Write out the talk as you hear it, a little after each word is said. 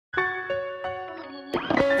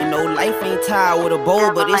You know, life ain't tied with a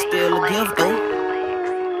bow, but it's still a gift though.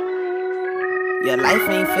 Yeah, life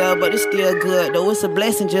ain't fair, but it's still good though. It's a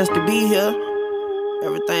blessing just to be here.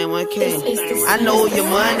 Everything went okay. I know your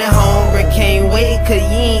money hungry, can't wait, cause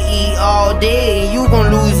you ain't eat all day. You gon'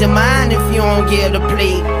 lose your mind if you don't get a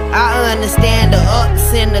plate. I understand the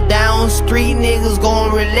ups and the downs, street niggas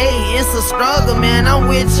gon' relate. It's a struggle, man, I'm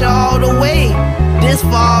with you all the way. This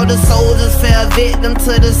fall the soldiers fell victim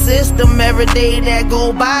to the system. Every day that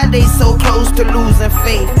go by, they so close to losing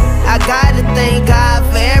faith. I gotta thank God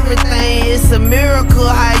for everything. It's a miracle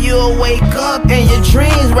how you'll wake up and your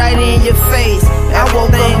dreams right in your face. I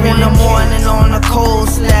woke up in the morning on a cold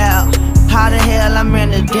slab. How the hell I'm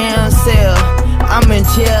in a damn cell? I'm in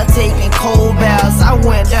jail taking cold baths. I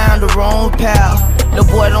went down the wrong path. The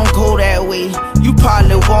boy don't go that way, you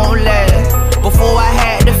probably won't last. Before I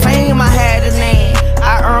had the fame, I had a name.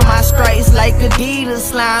 I earned my stripes like Adidas,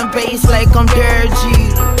 slime bass like I'm Derek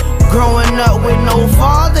Jeter. Growing up with no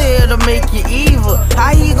father, it'll make you evil.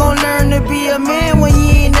 How he gon' learn to be a man when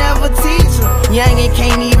you ain't never teach him? Youngin'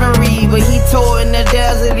 can't even read, but he told in the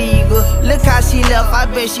Desert Eagle. Look how she left, I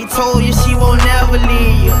bet she told you she won't never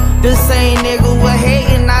leave you. The same nigga with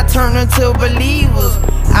hating, I turned into believers.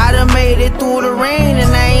 I done made it through the rain and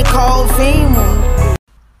I ain't called FEMA.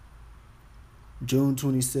 June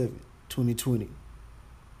 27, 2020,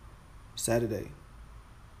 Saturday,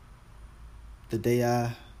 the day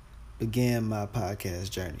I began my podcast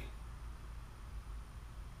journey.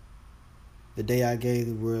 The day I gave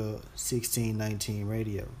the world 1619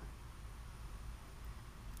 radio.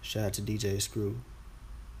 Shout out to DJ Screw.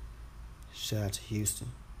 Shout out to Houston.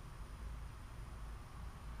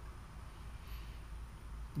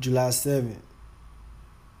 July 7th,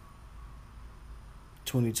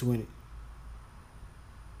 2020.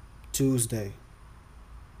 Tuesday.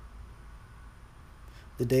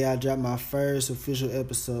 The day I dropped my first official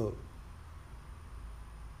episode.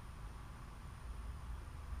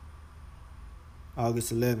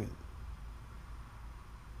 August 11th,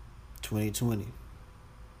 2020.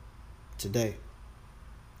 Today.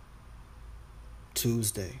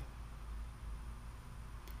 Tuesday.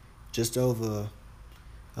 Just over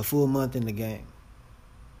a full month in the game.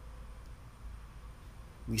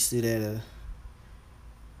 We sit at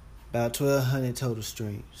about 1,200 total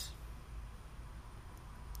streams.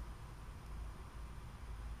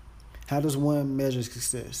 How does one measure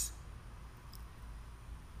success?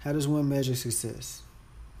 How does one measure success?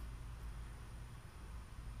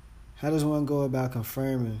 How does one go about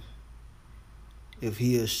confirming if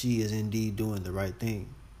he or she is indeed doing the right thing?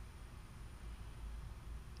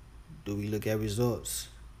 Do we look at results?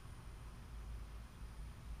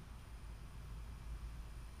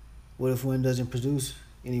 What if one doesn't produce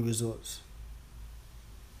any results?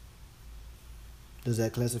 Does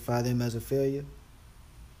that classify them as a failure?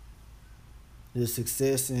 Does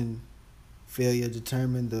success and failure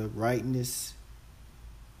determine the rightness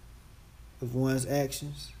of one's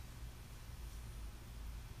actions?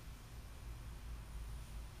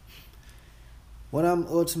 What I'm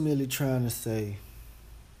ultimately trying to say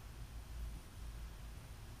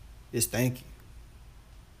is thank you.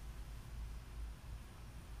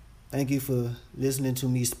 Thank you for listening to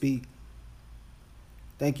me speak.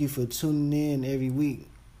 Thank you for tuning in every week.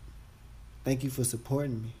 Thank you for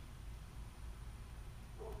supporting me.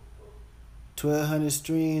 1,200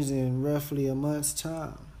 streams in roughly a month's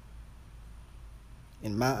time.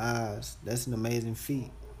 In my eyes, that's an amazing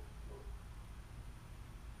feat.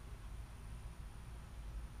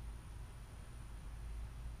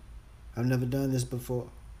 I've never done this before.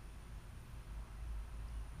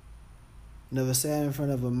 Never sat in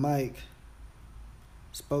front of a mic,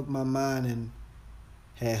 spoke my mind, and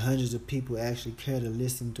had hundreds of people actually care to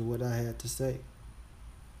listen to what I had to say.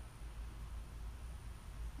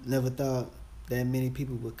 Never thought that many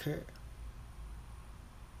people would care.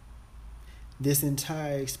 This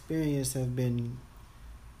entire experience has been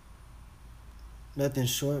nothing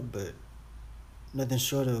short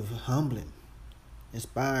of humbling,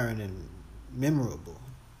 inspiring, and memorable.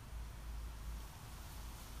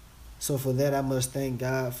 So for that, I must thank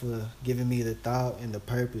God for giving me the thought and the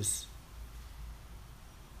purpose.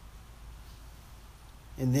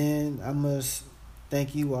 And then I must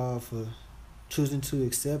thank you all for choosing to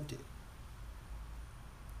accept it,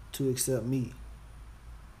 to accept me.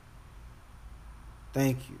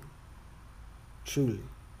 Thank you. Truly.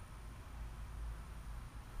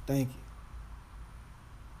 Thank you.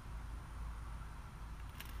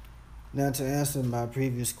 Now, to answer my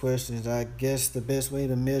previous questions, I guess the best way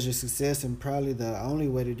to measure success, and probably the only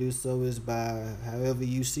way to do so, is by however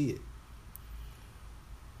you see it.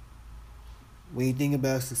 When you think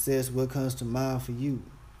about success, what comes to mind for you?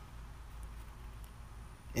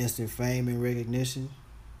 Instant fame and recognition,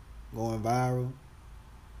 going viral,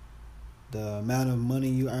 the amount of money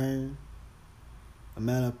you earn,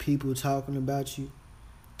 amount of people talking about you,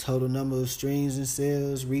 total number of streams and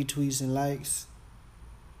sales, retweets and likes.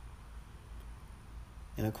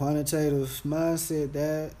 In a quantitative mindset,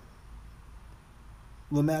 that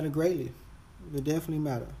will matter greatly. It will definitely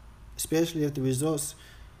matter, especially if the results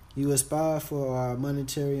you aspire for are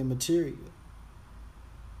monetary and material.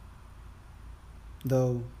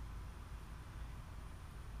 Though,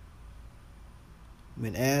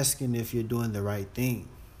 when asking if you're doing the right thing,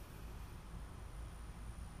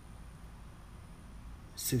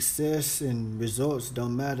 success and results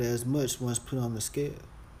don't matter as much once put on the scale.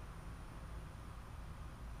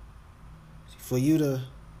 For you to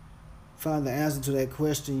find the answer to that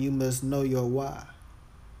question, you must know your why.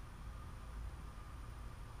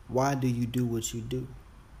 Why do you do what you do?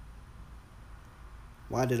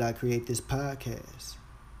 Why did I create this podcast?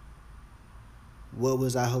 What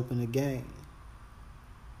was I hoping to gain?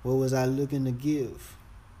 What was I looking to give?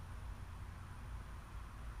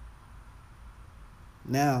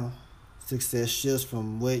 Now, success shifts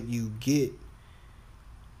from what you get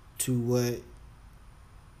to what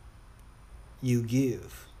you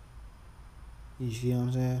give. You see what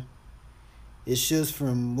I'm saying? It shifts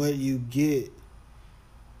from what you get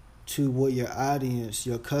to what your audience,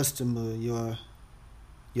 your customer,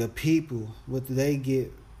 your people, what they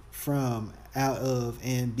get from, out of,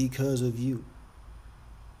 and because of you.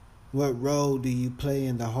 What role do you play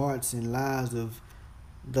in the hearts and lives of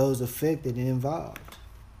those affected and involved?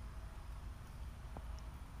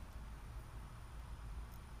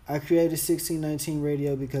 I created 1619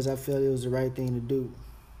 Radio because I felt it was the right thing to do.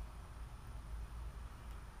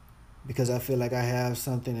 Because I feel like I have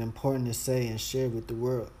something important to say and share with the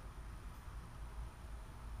world.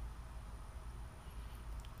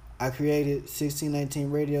 I created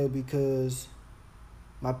 1619 Radio because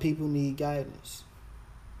my people need guidance.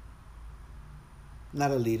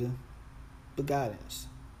 Not a leader, but guidance.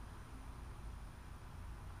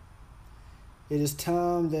 It is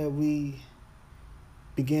time that we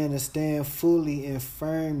begin to stand fully and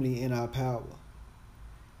firmly in our power,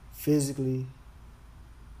 physically,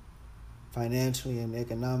 financially and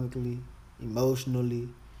economically, emotionally,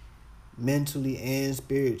 mentally, and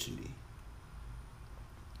spiritually.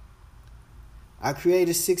 I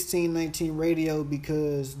created 1619 Radio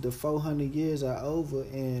because the 400 years are over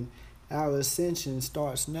and our ascension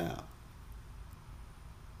starts now.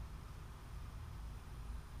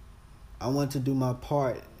 I want to do my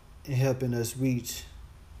part in helping us reach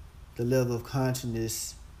the level of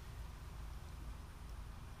consciousness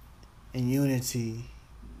and unity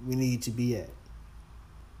we need to be at.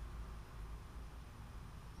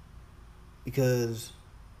 Because,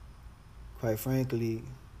 quite frankly,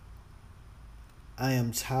 I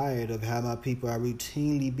am tired of how my people are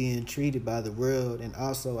routinely being treated by the world and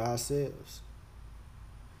also ourselves.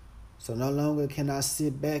 So no longer can I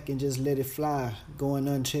sit back and just let it fly, going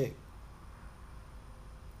unchecked.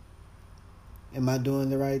 Am I doing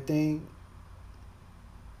the right thing?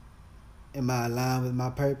 Am I aligned with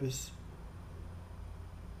my purpose?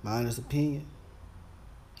 My honest opinion?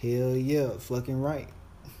 Hell yeah, fucking right.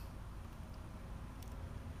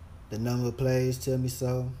 The number of plays tell me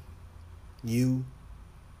so. You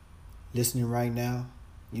listening right now,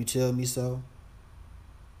 you tell me so.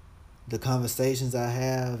 The conversations I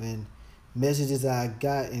have and messages I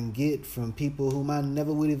got and get from people whom I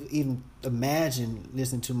never would have even imagined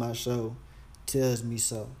listening to my show tells me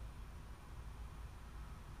so.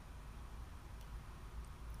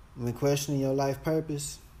 When questioning your life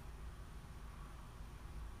purpose,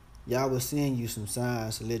 y'all will send you some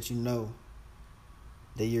signs to let you know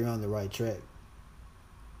that you're on the right track.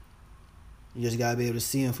 You just gotta be able to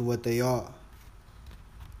see them for what they are.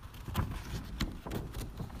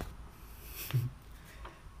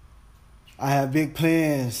 I have big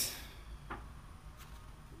plans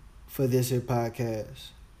for this here podcast.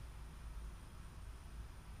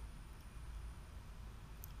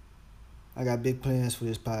 I got big plans for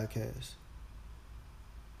this podcast.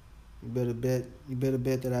 You better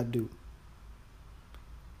bet that I do.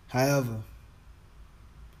 However,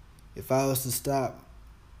 if I was to stop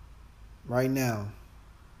right now,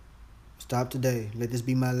 stop today, let this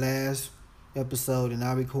be my last episode and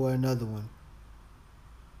I'll record another one,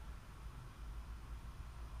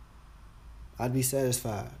 I'd be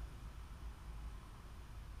satisfied.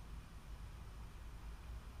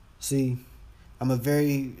 See, I'm a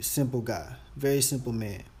very simple guy, very simple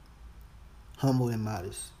man, humble and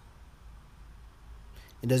modest.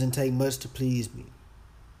 It doesn't take much to please me.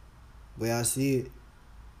 way I see it.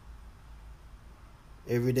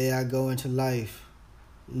 Every day I go into life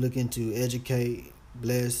looking to educate,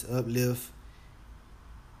 bless, uplift,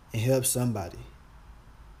 and help somebody.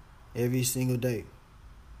 Every single day.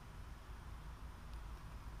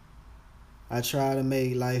 I try to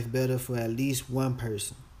make life better for at least one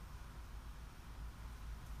person.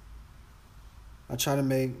 I try to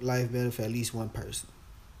make life better for at least one person.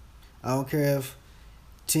 I don't care if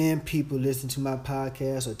 10 people listen to my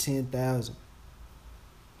podcast or 10,000.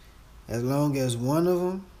 As long as one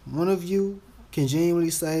of you can genuinely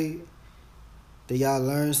say that y'all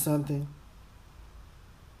learned something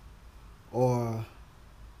or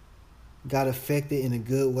got affected in a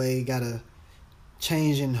good way, got a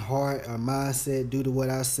change in heart or mindset due to what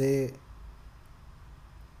I said,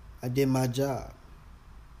 I did my job.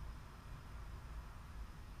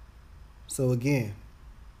 So again,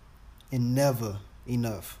 and never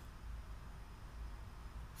enough.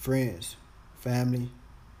 Friends, family,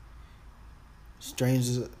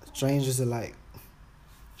 strangers alike.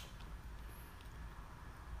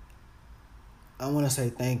 I want to say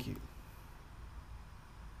thank you.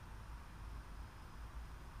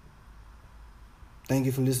 Thank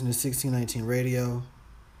you for listening to 1619 Radio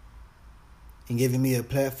and giving me a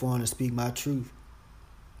platform to speak my truth.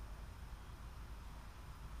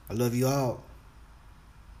 I love you all.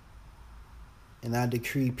 And I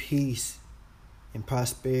decree peace and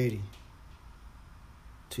prosperity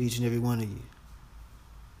to each and every one of you.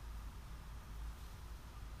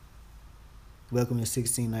 Welcome to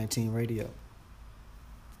 1619 Radio.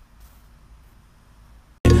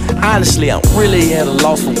 Honestly, I'm really at a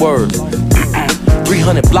loss for words.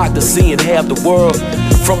 300 block to seeing half the world.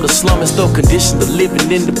 From the slum and stuff condition to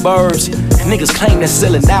living in the burbs. Niggas claim they're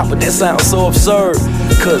selling out, but that sounds so absurd.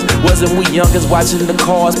 Cause wasn't we youngers watching the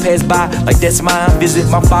cars pass by like that's mine? Visit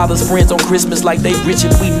my father's friends on Christmas like they rich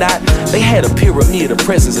and we not. They had a pyramid of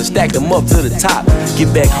presents and stacked them up to the top.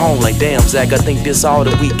 Get back home like damn Zach, I think this all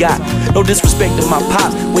that we got. No disrespect to my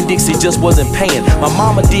pops when Dixie just wasn't paying. My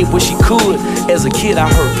mama did what she could. As a kid I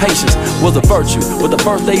heard patience was a virtue. With the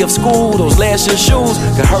first day of school, those last year shoes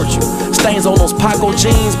could hurt you. Stains on those Paco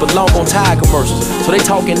jeans, but long on tire commercials. So they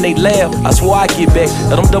talk and they laugh. I swore I get back.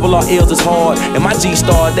 Now them double RLs is hard. And my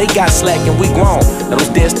G-Star, they got slack and we grown. Now those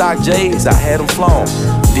dead stock J's, I had them flown.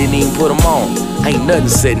 Didn't even put them on. Ain't nothing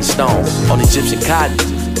set in stone. On Egyptian cotton.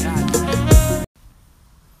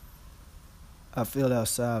 I feel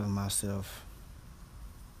outside of myself.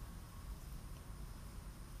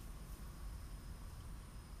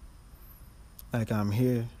 Like I'm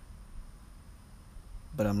here,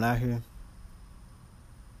 but I'm not here.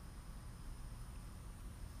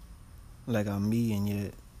 Like I'm me and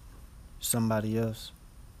yet somebody else.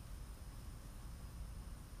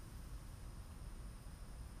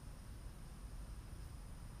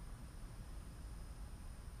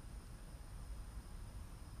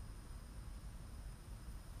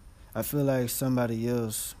 I feel like somebody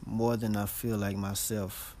else more than I feel like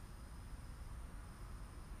myself.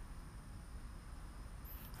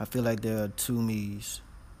 I feel like there are two me's.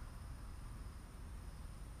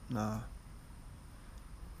 Nah.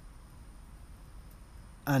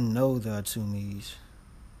 I know there are two me's.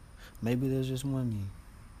 Maybe there's just one me.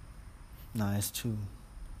 Nah, it's two.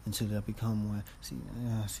 Until they become one. See,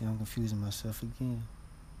 I'm confusing myself again.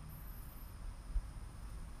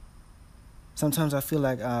 Sometimes I feel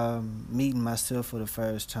like I'm meeting myself for the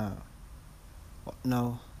first time.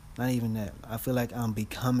 No, not even that. I feel like I'm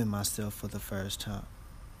becoming myself for the first time.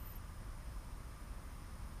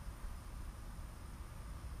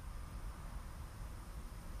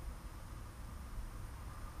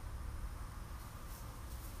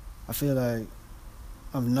 I feel like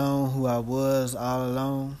I've known who I was all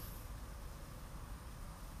along.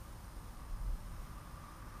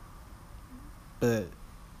 But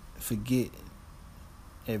forget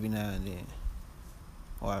every now and then.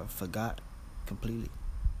 Or I forgot completely.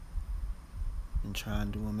 And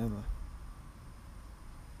trying to remember.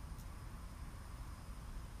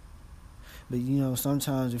 But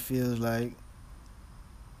sometimes it feels like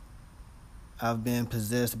I've been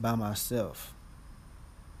possessed by myself.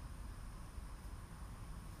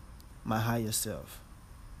 My higher self.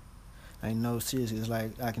 I know, seriously, it's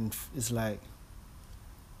like, I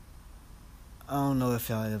don't know if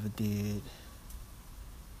y'all ever did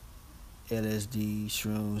LSD,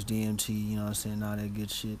 shrooms, DMT, all that good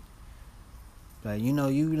shit. Like,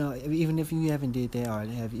 even if you haven't did that, or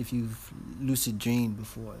if you've lucid dreamed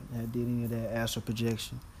before, did any of that astral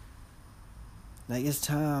projection. Like, it's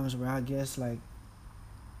times where I guess, like,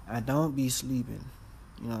 I don't be sleeping,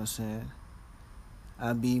 you know what I'm saying?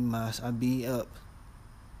 I be up,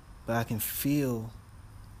 but I can feel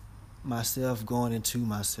myself going into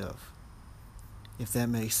myself, if that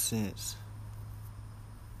makes sense.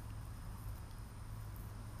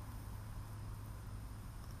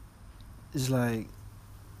 It's like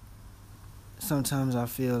sometimes I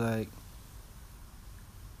feel like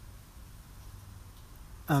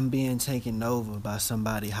I'm being taken over by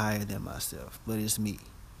somebody higher than myself, but it's me.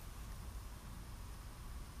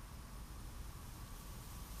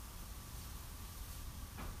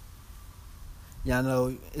 Y'all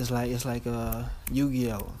know it's like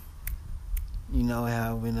Yu-Gi-Oh. You know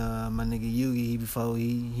how when my nigga Yugi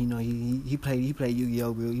he played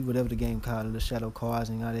Yu-Gi-Oh, whatever the game called, the shadow cards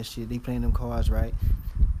and all that shit. They playing them cards, right?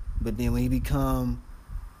 But then when he become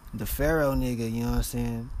the Pharaoh nigga, you know what I'm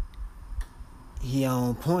saying? He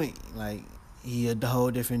on point, like he a whole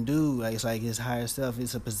different dude. Like it's like his higher self.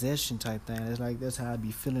 It's a possession type thing. It's like that's how I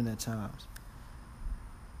be feeling at times.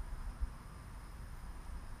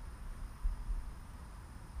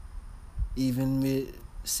 Even with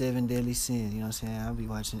 7 Deadly Sins, you know what I'm saying? I'll be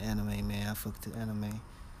watching anime, man. I fuck with anime.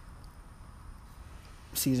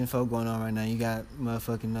 Season 4 going on right now. You got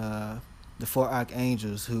motherfucking the 4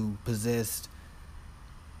 Archangels who possessed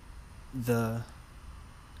their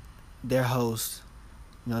host,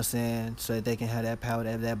 you know what I'm saying? So that they can have that power,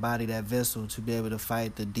 that body, that vessel to be able to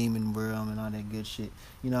fight the demon realm and all that good shit.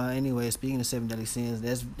 You know, anyway, speaking of 7 Deadly Sins,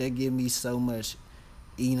 that give me so much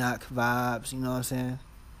Enoch vibes, you know what I'm saying?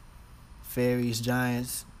 Fairies,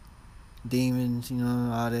 giants, demons, you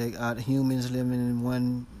know, all the humans living in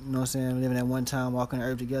one, you know what I'm saying, living at one time, walking the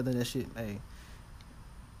earth together, that shit, hey.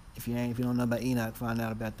 If you don't know about Enoch, find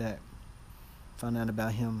out about that. Find out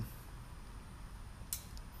about him.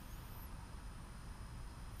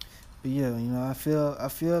 But yeah, you know, I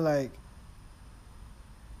feel like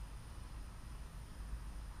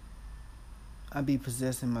I be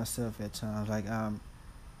possessing myself at times, like I'm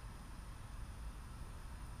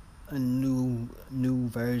a new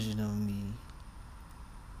version of me.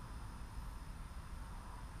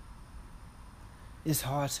 It's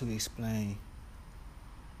hard to explain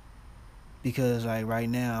because like right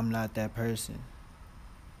now I'm not that person,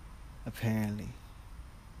 apparently.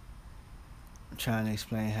 I'm trying to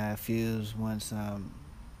explain how it feels once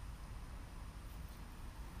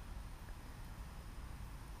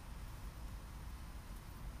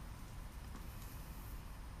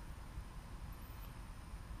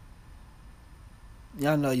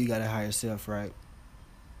y'all know you got a higher self, right?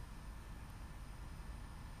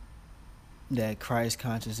 That Christ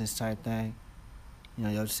consciousness type thing. You know,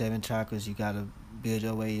 your 7 chakras, you gotta build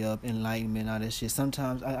your way up, enlightenment, all that shit.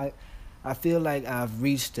 Sometimes I feel like I've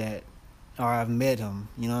reached that or I've met him,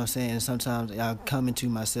 you know what I'm saying? And sometimes I'll come into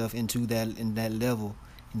myself in that level,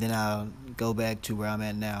 and then I'll go back to where I'm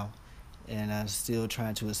at now. And I'm still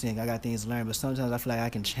trying to ascend. I got things to learn, but sometimes I feel like I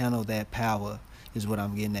can channel that power is what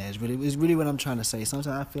I'm getting at. It's really what I'm trying to say.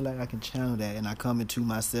 Sometimes I feel like I can channel that and I come into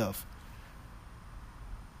myself.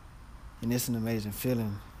 And it's an amazing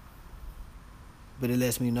feeling. But it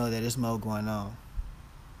lets me know that there's more going on.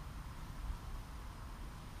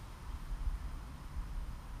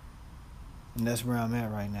 And that's where I'm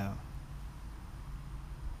at right now.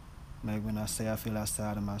 Like when I say I feel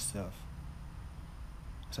outside of myself.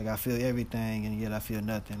 It's like I feel everything and yet I feel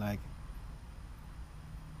nothing. Like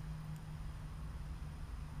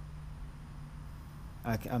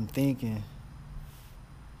I'm thinking,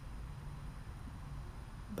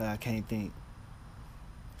 but I can't think.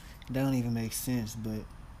 That don't even make sense, but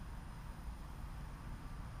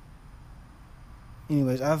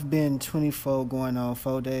anyways, I've been 24 going on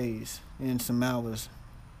 4 days and some hours.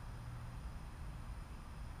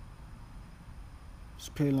 It's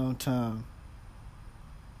a pretty long time.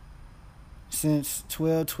 Since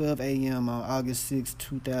 12 a.m. on August 6,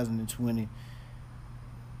 2020,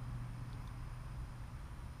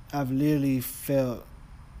 I've literally felt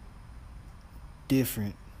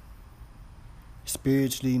different.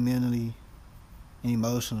 Spiritually, mentally, and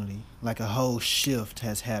emotionally. Like a whole shift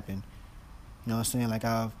has happened. You know what I'm saying? Like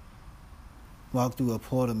I've walked through a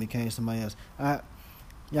portal and became somebody else.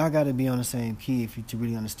 Y'all got to be on the same key to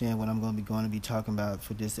really understand what I'm going to be talking about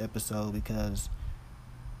for this episode, because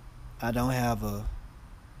I don't have a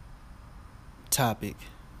topic.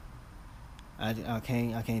 I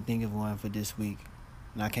can't think of one for this week.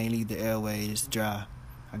 And I can't leave the airways dry.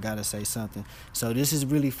 I gotta say something. So this is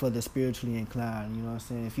really for the spiritually inclined, you know what I'm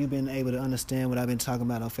saying? If you've been able to understand what I've been talking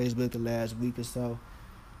about on Facebook the last week or so,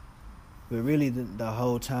 but really the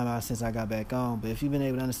whole time since I got back on, but if you've been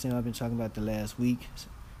able to understand what I've been talking about the last week,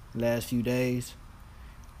 last few days,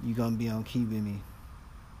 you're gonna be on key with me.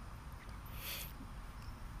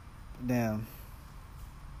 Damn.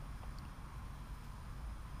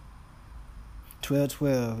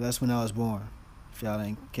 12:12, that's when I was born. If y'all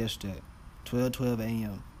ain't catch that. 12:12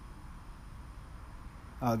 a.m.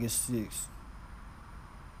 August 6th.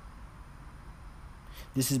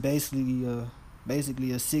 This is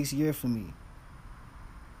basically a 6 year for me.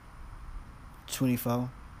 24.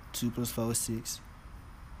 2 plus 4 is 6.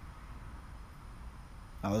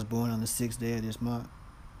 I was born on the 6th day of this month.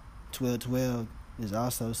 12:12 is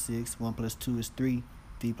also 6. 1 plus 2 is 3.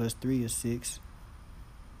 3 plus 3 is 6.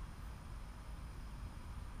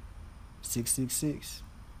 666.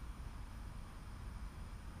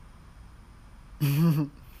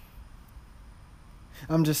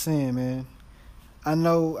 I'm just saying, man. I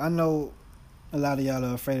know a lot of y'all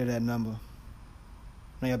are afraid of that number.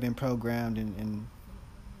 Y'all been programmed and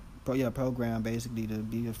programmed basically to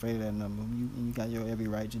be afraid of that number. You got your every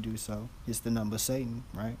right to do so. It's the number of Satan,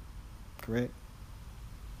 right? Correct?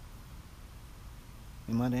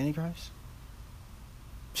 Am I the Antichrist?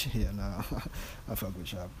 Yeah, no. I fuck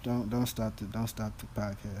with y'all. Don't stop the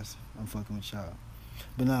podcast. I'm fucking with y'all.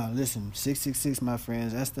 But nah, listen, 666, my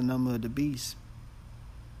friends, that's the number of the beast.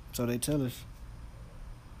 So they tell us.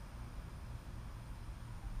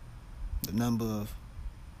 The number of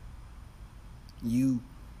you,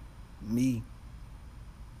 me,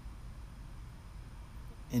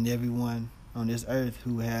 and everyone on this earth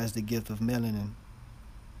who has the gift of melanin.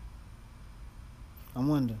 I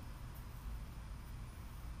wonder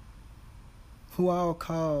who all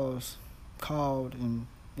called and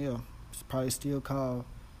it's probably still called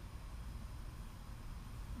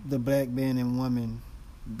the black man and woman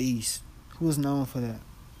beast. Who is known for that?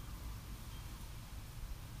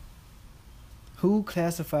 Who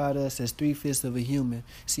classified us as 3/5 of a human?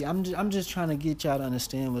 See, I'm just trying to get y'all to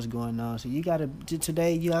understand what's going on. So you gotta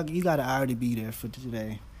already be there for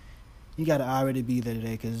today. You gotta already be there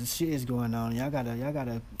today because shit is going on. Y'all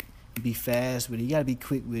gotta be fast with it. You gotta be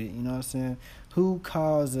quick with it. You know what I'm saying? Who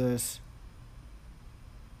calls us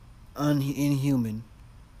inhuman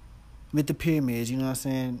with the pyramids? You know what I'm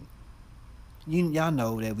saying? Y'all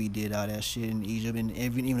know that we did all that shit in Egypt and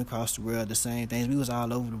even across the world, the same things. We was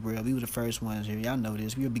all over the world. We were the first ones here. Y'all know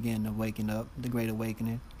this. We were beginning to waking up, the Great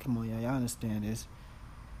Awakening. Come on, y'all understand this.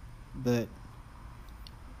 But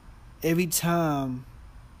every time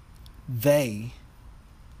they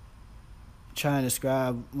try and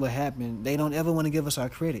describe what happened, they don't ever want to give us our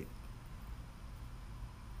credit.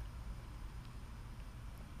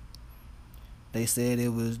 They said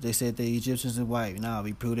the Egyptians were white. No,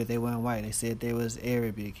 we proved that they weren't white. They said they was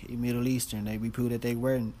Arabic, Middle Eastern. We proved that they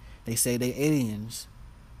weren't. They say they aliens.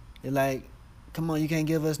 They're like, come on, you can't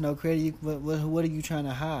give us no credit. What are you trying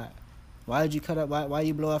to hide? Why did you cut up? Why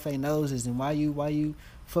you blow off their noses? And why you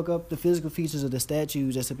fuck up the physical features of the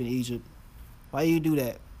statues that's up in Egypt? Why you do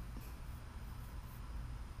that?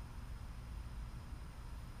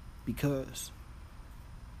 Because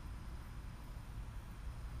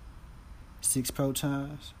 6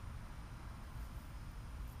 protons,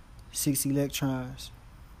 6 electrons,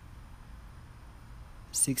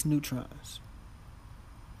 6 neutrons.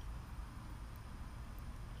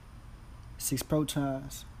 6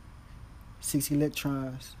 protons, 6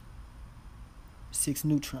 electrons, 6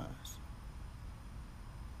 neutrons.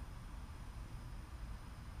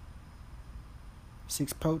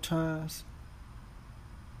 6 protons,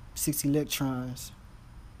 6 electrons,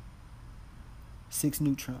 6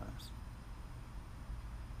 neutrons.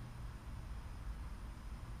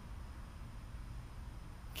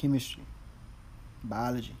 Chemistry,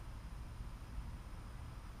 biology.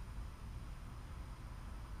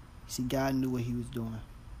 See, God knew what he was doing.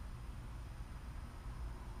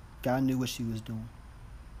 God knew what she was doing.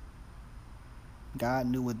 God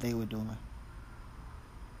knew what they were doing.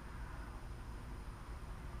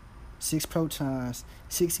 6 protons,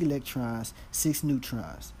 6 electrons, 6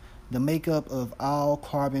 neutrons. The makeup of all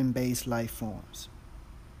carbon-based life forms.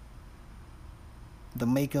 The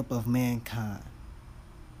makeup of mankind.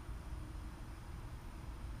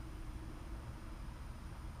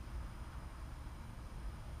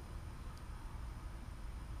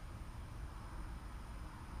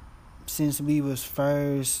 Since we was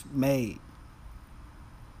first made,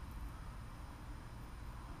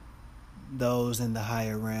 those in the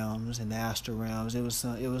higher realms and the astral realms, it was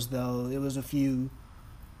a few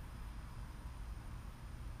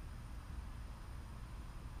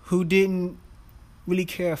who didn't really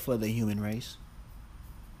care for the human race,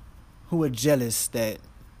 who were jealous that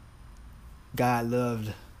God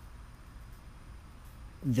loved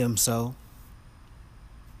them so.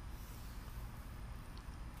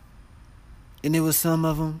 And there was some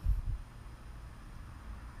of them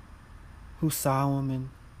who saw him and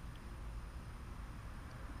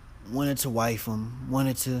wanted to wife him,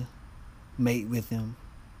 wanted to mate with them,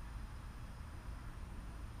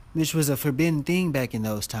 which was a forbidden thing back in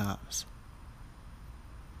those times.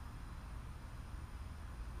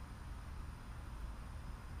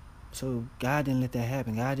 So God didn't let that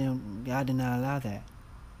happen. God did not allow that.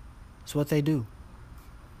 It's what they do.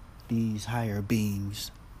 These higher beings.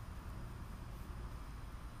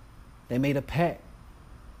 They made a pact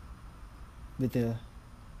with the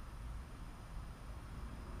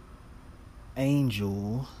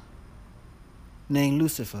angel named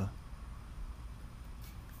Lucifer,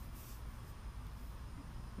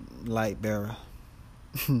 light bearer.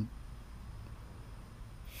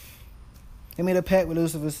 They made a pact with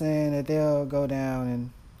Lucifer saying that they'll go down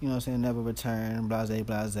and, never return, blase,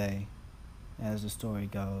 blase, as the story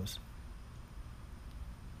goes.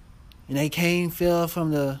 And they fell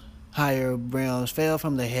from the higher realms, fell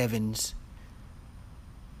from the heavens,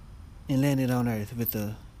 and landed on earth with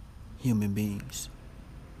the human beings,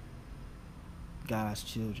 God's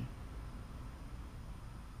children.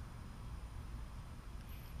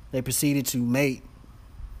 They proceeded to mate,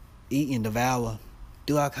 eat, and devour,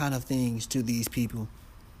 do all kind of things to these people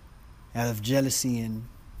out of jealousy and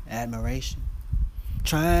admiration,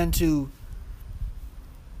 trying to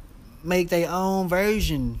make their own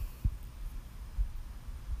version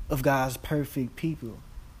of God's perfect people,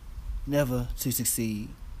 never to succeed,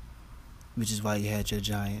 which is why you had your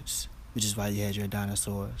giants, which is why you had your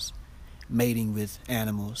dinosaurs, mating with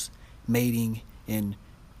animals, mating and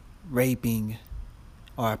raping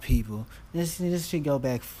our people. This should go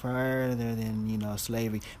back further than,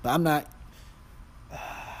 slavery. But I'm not,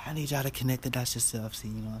 I need y'all to connect the dots yourself, see,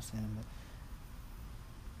 you know what I'm saying? But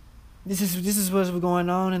this is what's going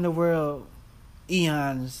on in the world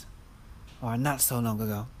eons or not so long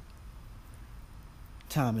ago.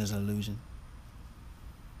 Time is an illusion.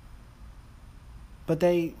 But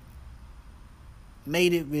they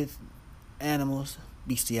made it with animals,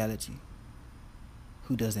 bestiality.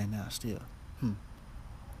 Who does that now still?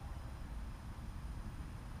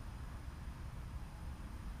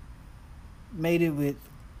 Made it with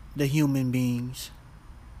the human beings,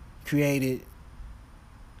 created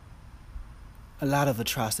a lot of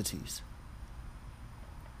atrocities.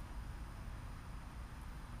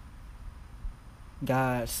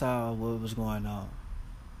 God saw what was going on.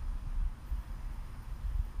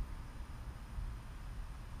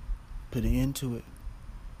 Put an end to it.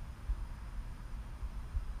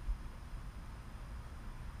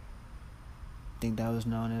 I think that was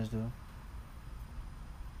known as the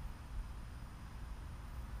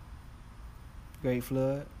Great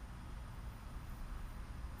Flood.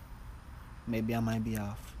 Maybe I might be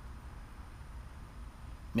off.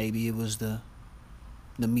 Maybe it was the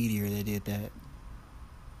meteor that did that.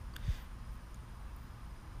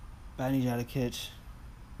 But I need y'all to catch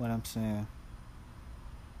what I'm saying.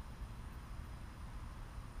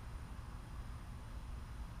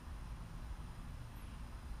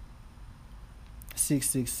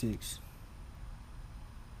 Six,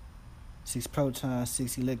 6 protons,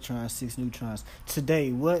 6 electrons, 6 neutrons.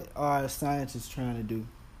 Today, what are scientists trying to do?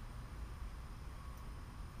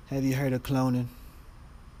 Have you heard of cloning?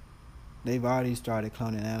 They've already started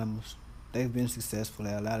cloning animals. They've been successful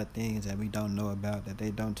at a lot of things that we don't know about, that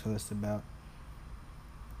they don't tell us about.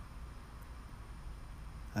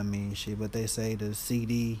 I mean, what they say, the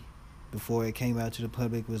CD, before it came out to the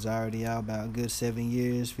public, was already out about a good 7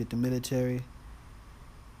 years with the military.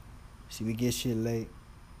 See, we get shit late.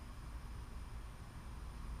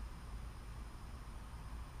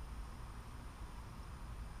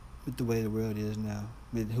 With the way the world is now,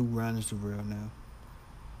 with who runs the world now.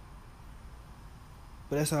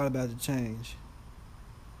 But that's all about to change.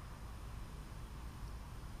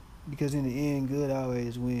 Because in the end, good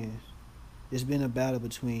always wins. It's been a battle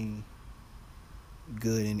between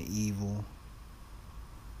good and evil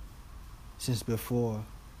since before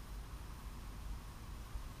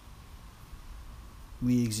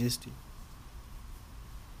we existed.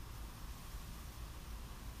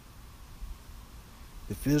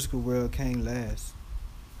 The physical world can't last.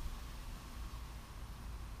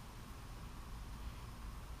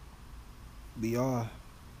 We are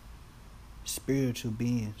spiritual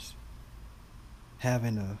beings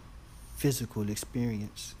having a physical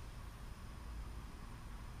experience.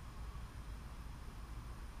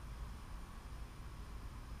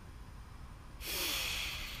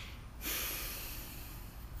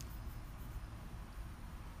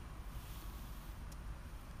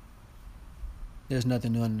 There's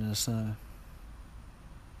nothing new under the sun.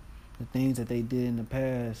 The things that they did in the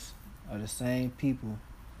past are the same people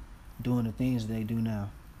doing the things that they do now.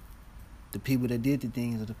 The people that did the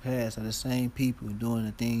things of the past are the same people doing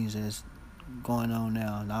the things that's going on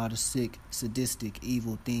now, and all the sick, sadistic,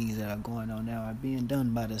 evil things that are going on now are being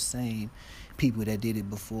done by the same people that did it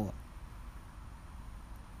before.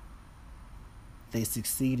 They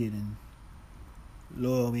succeeded in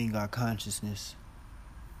lowering our consciousness,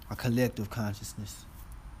 our collective consciousness.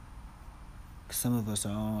 Some of us are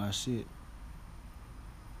on our shit.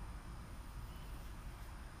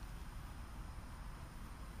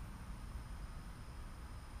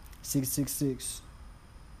 $666.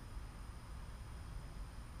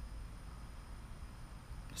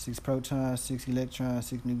 6 protons, 6 electrons,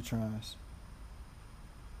 6 neutrons.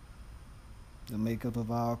 The makeup of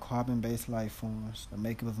all carbon-based life forms, the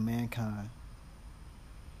makeup of mankind.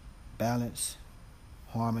 Balance,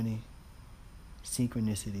 harmony,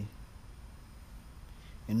 synchronicity.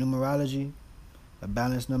 In numerology, the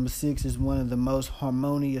balanced number 6 is one of the most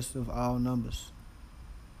harmonious of all numbers.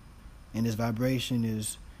 And its vibration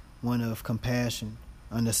is one of compassion,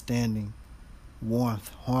 understanding, warmth,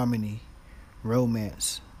 harmony,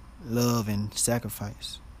 romance, love, and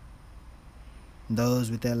sacrifice.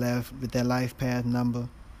 Those with that life path number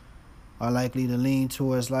are likely to lean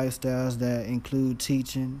towards lifestyles that include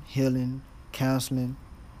teaching, healing, counseling,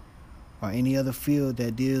 or any other field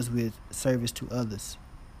that deals with service to others.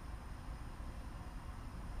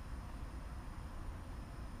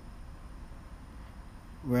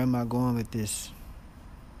 Where am I going with this?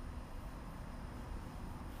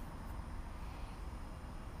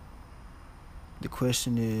 The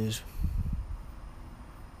question is,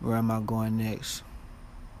 where am I going next?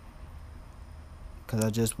 Because I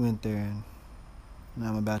just went there and now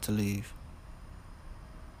I'm about to leave.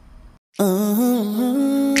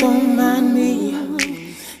 Don't mind me.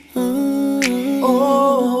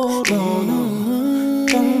 Oh, no,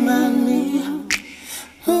 don't mind me.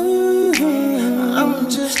 I'm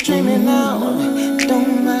just dreaming out.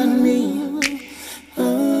 Don't mind me.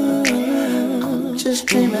 I'm just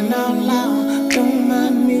dreaming out loud. Don't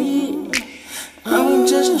mind me. I'm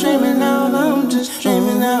just dreaming out. I'm just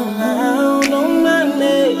dreaming out loud. Don't mind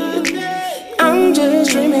me. I'm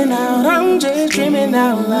just dreaming out. I'm just dreaming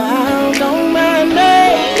out loud. Don't mind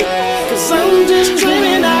me. 'Cause I'm just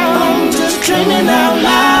dreaming out. I'm just dreaming out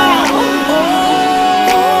loud.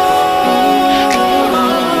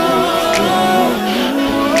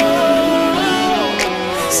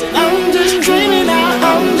 I'm just dreaming out.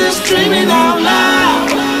 I'm just dreaming out loud.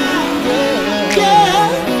 Yeah.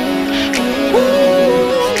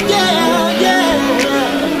 Ooh, yeah, yeah.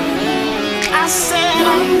 I said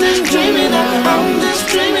I'm just dreaming out. I'm just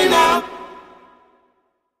dreaming out.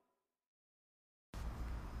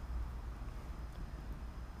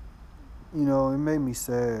 You know, it made me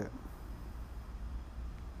sad.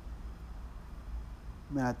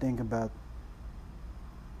 Man, I think about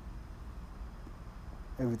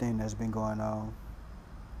everything that's been going on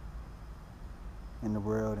in the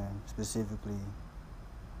world and specifically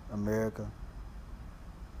America.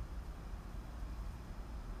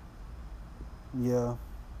 Yeah.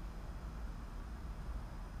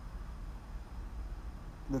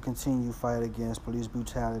 The continued fight against police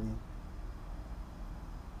brutality.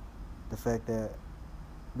 The fact that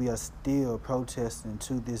we are still protesting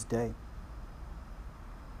to this day.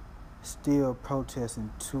 Still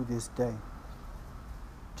protesting to this day.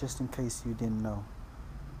 Just in case you didn't know.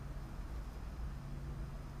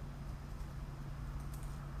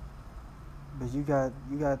 But you got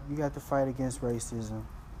to fight against racism.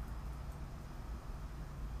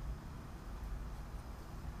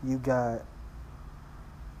 You got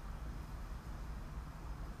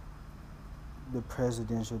the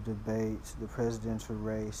presidential debates, the presidential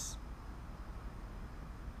race.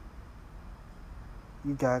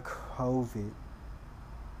 You got COVID.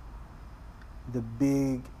 The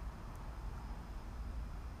big,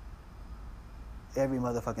 every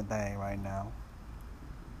motherfucking thing right now.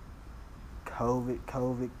 COVID.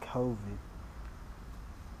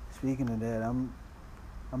 Speaking of that, I'm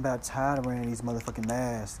about tired of wearing these motherfucking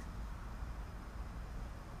masks.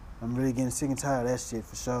 I'm really getting sick and tired of that shit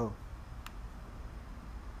for sure.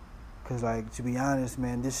 Cause like, to be honest,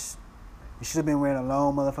 man, you should have been wearing a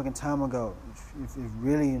long motherfucking time ago. If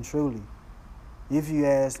really and truly. If you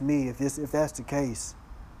ask me, if that's the case.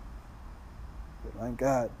 But like,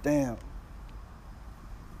 god damn.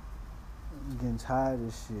 I'm getting tired of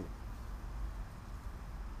this shit.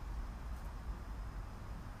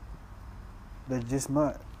 But this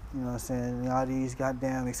month, you know what I'm saying? All these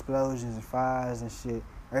goddamn explosions and fires and shit.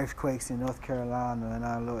 Earthquakes in North Carolina and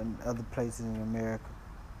other places in America.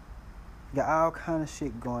 You got all kind of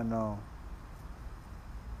shit going on.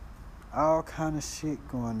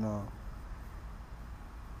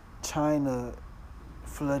 China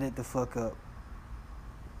flooded the fuck up.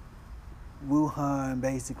 Wuhan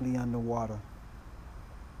basically underwater.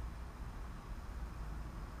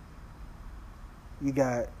 You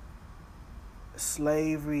got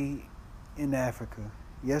slavery in Africa.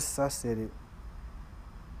 Yes, I said it.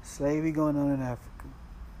 Slavery going on in Africa.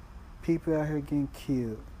 People out here getting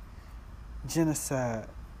killed. Genocide.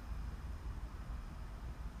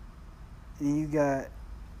 And you got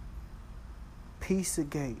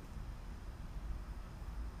Pizzagate.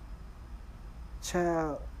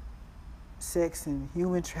 Child sex and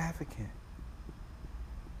human trafficking.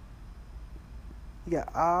 You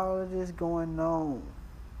got all of this going on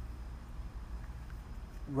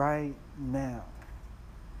right now.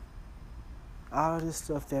 All of this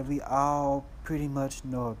stuff that we all pretty much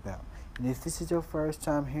know about. And if this is your first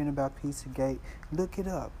time hearing about Pizzagate, look it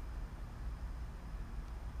up.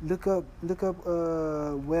 Look up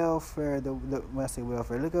welfare. When I say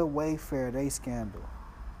welfare, look up Wayfair. They scandal.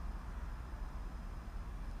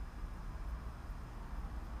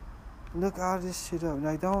 Look all this shit up.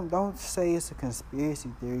 Like, don't say it's a conspiracy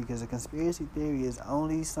theory, because a conspiracy theory is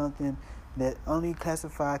only something that only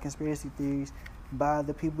classify conspiracy theories by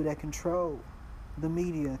the people that control the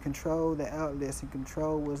media, control the outlets, and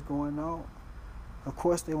control what's going on. Of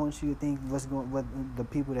course, they want you to think what the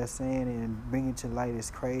people that's saying it and bring it to light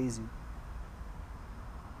is crazy,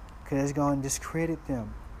 because it's going to discredit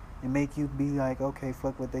them and make you be like, okay,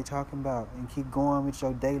 fuck what they talking about, and keep going with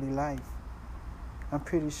your daily life. I'm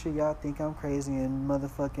pretty sure y'all think I'm crazy and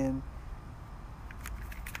motherfucking,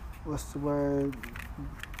 what's the word,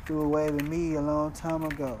 threw away with me a long time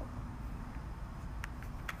ago.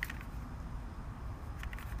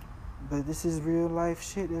 But this is real life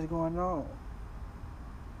shit that's going on.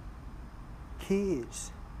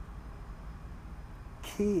 Kids,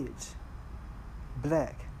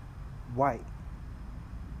 black, white,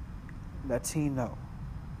 Latino,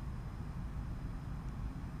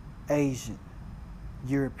 Asian,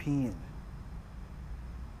 European,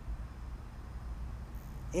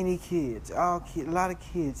 any kids, all kids, a lot of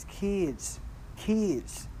kids,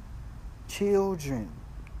 children,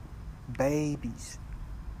 babies,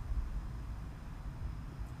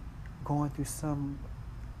 going through some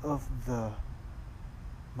of the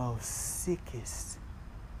most sickest,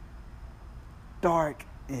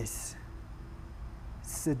 darkest,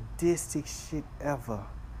 sadistic shit ever.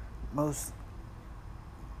 Most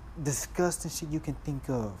disgusting shit you can think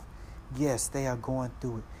of. Yes, they are going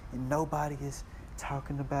through it. And nobody is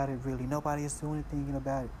talking about it, really. Nobody is doing anything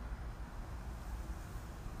about it.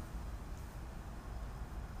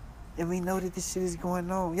 And we know that this shit is going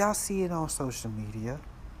on. Y'all see it on social media.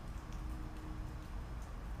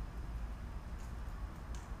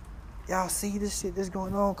 Y'all see this shit that's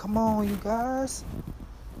going on. Come on, you guys.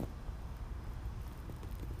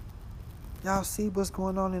 Y'all see what's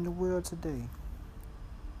going on in the world today.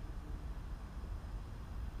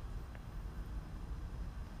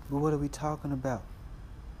 But what are we talking about?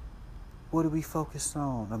 What do we focus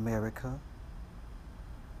on? America?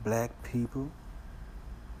 Black people?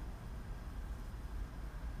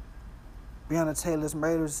 Breonna Taylor's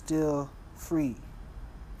murder is still free.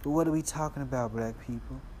 But what are we talking about, black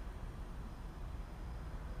people?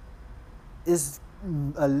 It's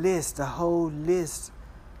a whole list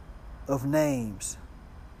of names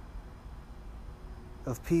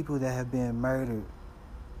of people that have been murdered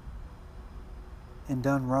and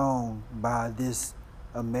done wrong by this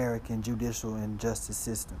American judicial and justice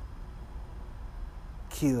system.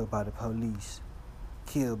 Killed by the police,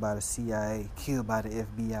 killed by the CIA, killed by the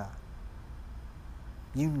FBI.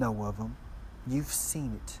 You know of them. You've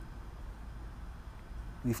seen it.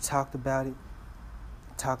 We've talked about it,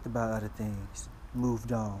 talked about other things,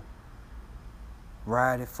 moved on.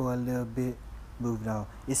 Rioted for a little bit, moved on.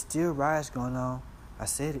 It's still riots going on. I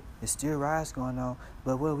said it. It's still riots going on.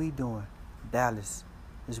 But what are we doing? Dallas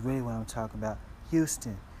is really what I'm talking about.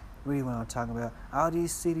 Houston, really what I'm talking about. All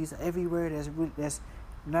these cities everywhere that's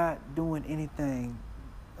not doing anything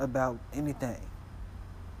about anything.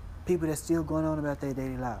 People that's still going on about their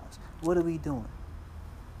daily lives. What are we doing?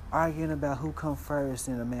 Arguing about who come first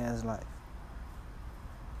in a man's life.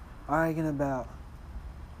 Arguing about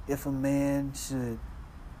if a man should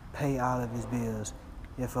pay all of his bills.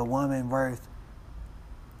 If a woman worth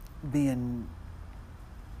being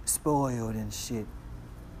spoiled and shit.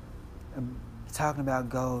 Talking about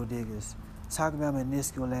gold diggers. Talking about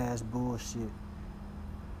minuscule ass bullshit.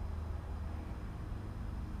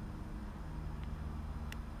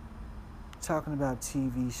 Talking about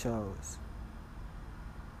TV shows.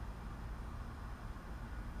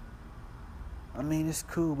 I mean, it's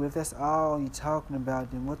cool, but if that's all you're talking about,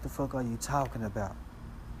 then what the fuck are you talking about?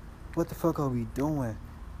 What the fuck are we doing?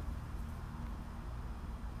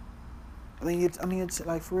 It's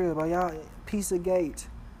like for real, bro. Y'all, piece of gate.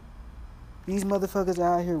 These motherfuckers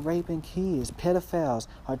out here raping kids. Pedophiles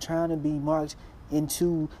are trying to be marked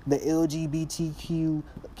into the LGBTQ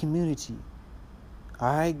community.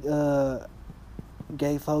 Alright,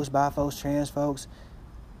 gay folks, bi folks, trans folks.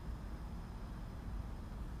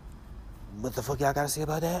 What the fuck y'all gotta say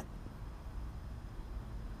about that?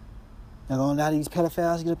 Y'all gonna allow these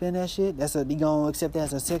pedophiles get up in that shit? You gonna accept that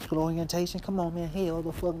as a sexual orientation? Come on, man. Hell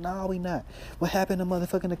the fuck, no, we not. What happened to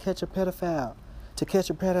motherfucking to catch a pedophile? To catch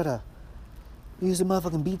a predator? You used to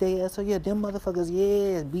motherfucking beat their ass. So yeah, them motherfuckers,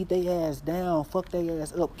 yes, beat their ass down, fuck their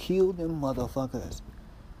ass up, kill them motherfuckers.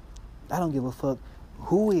 I don't give a fuck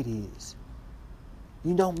who it is.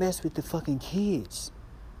 You don't mess with the fucking kids.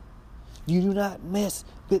 You do not mess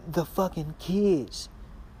with the fucking kids.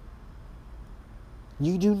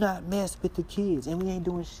 You do not mess with the kids. And we ain't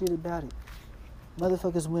doing shit about it.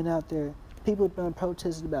 Motherfuckers went out there. People have been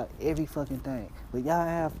protesting about every fucking thing. But y'all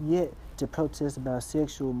have yet to protest about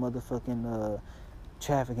sexual motherfucking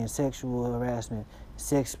trafficking, sexual harassment,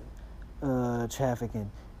 sex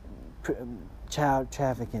trafficking, child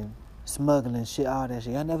trafficking, smuggling, shit, all that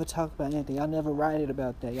shit. Y'all never talk about anything. Y'all never write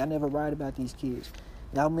about that. Y'all never write about these kids.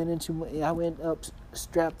 Y'all went up,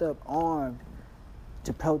 strapped up, armed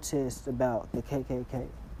to protest about the KKK.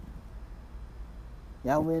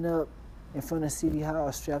 Y'all went up in front of City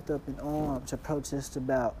Hall, strapped up in arms to protest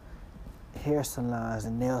about hair salons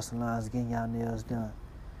and nail salons getting y'all nails done.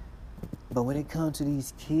 But when it comes to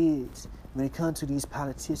these kids, when it comes to these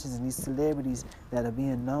politicians and these celebrities that are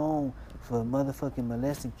being known for motherfucking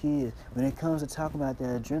molesting kids, when it comes to talking about the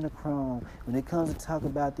adrenochrome, when it comes to talking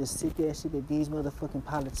about this sick ass shit that these motherfucking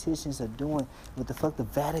politicians are doing, what the fuck the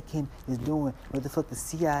Vatican is doing, what the fuck the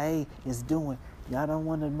CIA is doing, y'all don't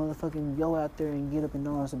want to motherfucking go out there and get up in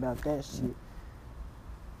arms about that shit.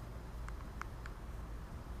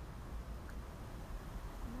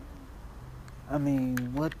 I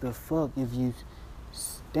mean, what the fuck? If you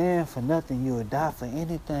stand for nothing, you would die for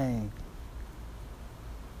anything.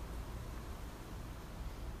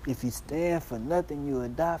 If you stand for nothing, you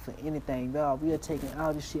would die for anything, dog. We are taking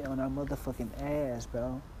all this shit on our motherfucking ass,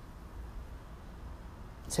 bro.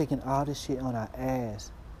 Taking all this shit on our ass.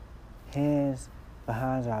 Hands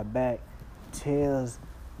behind our back. Tails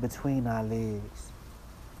between our legs.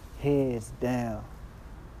 Heads down.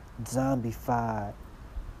 Zombified.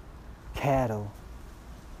 Cattle.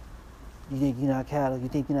 You think you're not cattle? You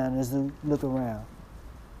think you're not in the zoo? Look around.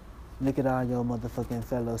 Look at all your motherfucking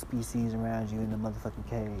fellow species around you in the motherfucking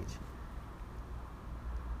cage.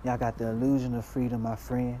 Y'all got the illusion of freedom, my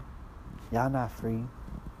friend. Y'all not free.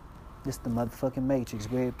 This the motherfucking Matrix.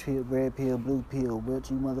 Red pill, blue pill. What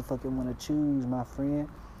you motherfucking want to choose, my friend?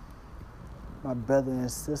 My brother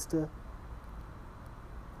and sister.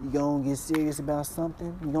 You gonna get serious about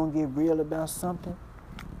something? You gonna get real about something?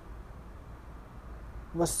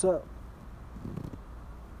 What's up?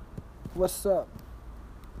 What's up?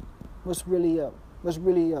 What's really up? What's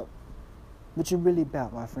really up? What you really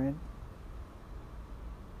about, my friend?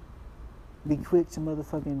 Be quick to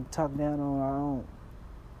motherfucking talk down on our own.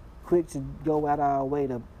 Quick to go out our way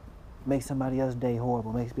to make somebody else's day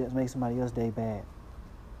horrible, make somebody else's day bad.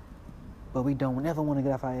 But we don't never want to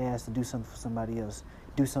get off our ass to do something for somebody else.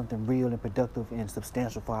 Do something real and productive and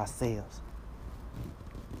substantial for ourselves.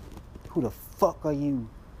 Who the fuck are you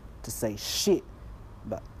to say shit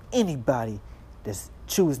about anybody that's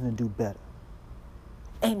choosing to do better?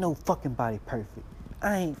 Ain't no fucking body perfect.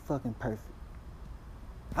 I ain't fucking perfect.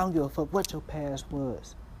 I don't give a fuck what your past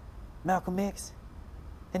was. Malcolm X,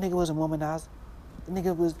 that nigga was a womanizer. That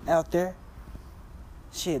nigga was out there.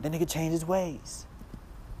 Shit, that nigga changed his ways.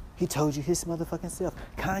 He told you his motherfucking self.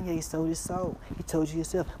 Kanye sold his soul. He told you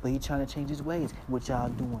himself, but he trying to change his ways. What y'all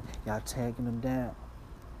doing? Y'all tagging him down.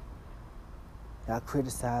 Y'all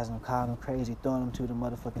criticizing him, calling him crazy, throwing him to the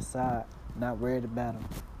motherfucking side, not worried about him.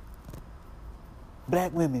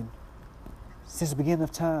 Black women, since the beginning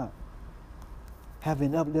of time, have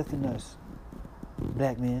been uplifting us.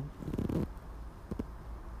 Black men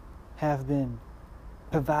have been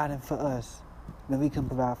providing for us when we can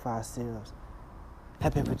provide for ourselves.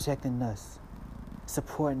 Have been protecting us,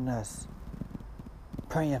 supporting us,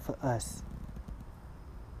 praying for us,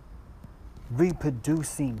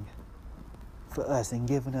 reproducing for us and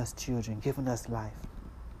giving us children, giving us life,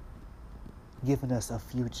 giving us a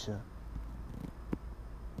future.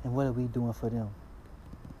 And what are we doing for them?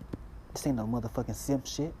 This ain't no motherfucking simp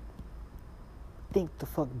shit. Think the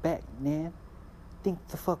fuck back, man. Think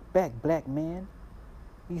the fuck back, black man.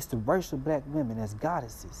 We used to worship black women as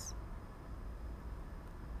goddesses.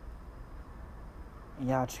 And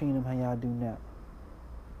y'all treat them how y'all do now.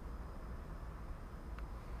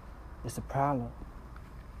 It's a problem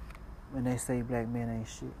when they say black men ain't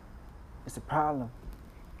shit. It's a problem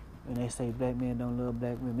when they say black men don't love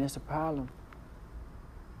black women. It's a problem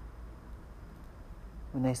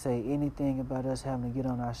when they say anything about us having to get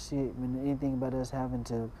on our shit, when anything about us having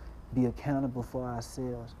to be accountable for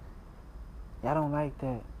ourselves. Y'all don't like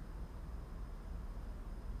that.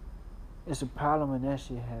 It's a problem when that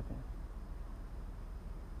shit happen.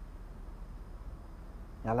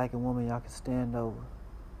 Y'all like a woman y'all can stand over,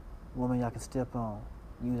 a woman y'all can step on,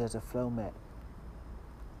 use as a flow mat.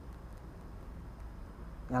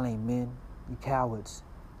 Y'all ain't men, you cowards.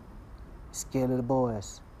 Scared of the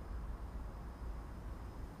boys.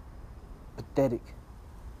 Pathetic.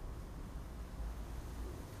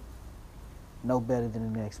 No better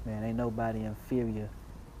than the next man. Ain't nobody inferior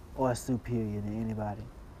or superior than anybody.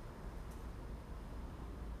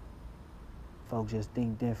 Folks just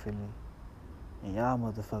think differently. And y'all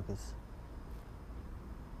motherfuckers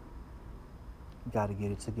gotta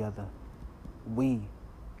get it together. We,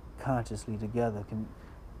 consciously together,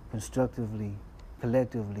 constructively,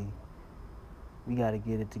 collectively, we gotta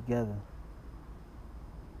get it together.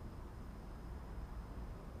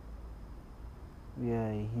 We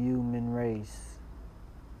are a human race,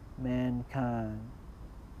 mankind,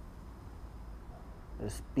 a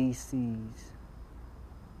species,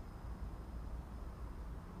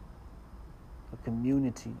 a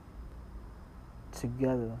community,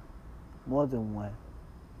 together, more than one.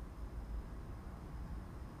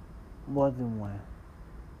 More than one.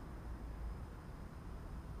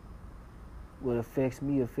 What affects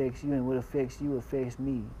me affects you, and what affects you affects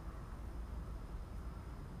me.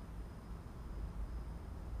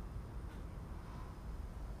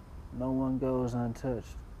 No one goes untouched.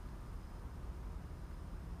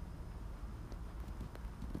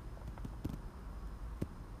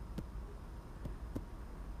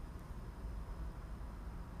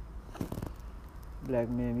 Black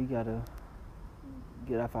men, we gotta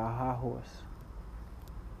get off our high horse.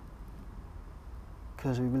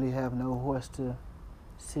 Because we really have no horse to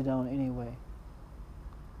sit on anyway.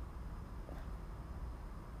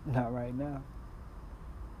 Not right now.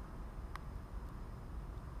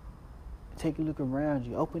 Take a look around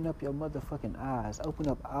you. Open up your motherfucking eyes. Open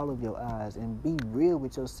up all of your eyes and be real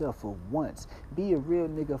with yourself for once. Be a real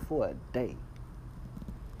nigga for a day.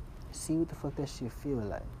 See what the fuck that shit feel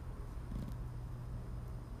like.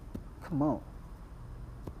 Come on.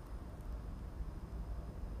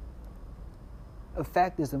 A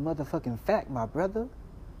fact is a motherfucking fact, my brother.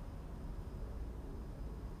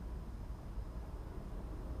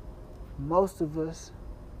 Most of us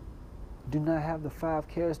do not have the 5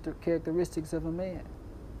 characteristics of a man.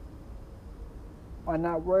 Are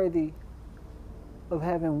not worthy of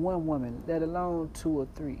having one woman, let alone 2 or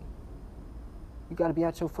 3. You gotta be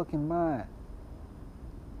out your fucking mind.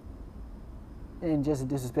 And just a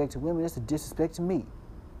disrespect to women, it's a disrespect to me.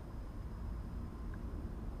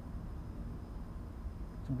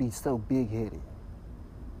 To be so big-headed,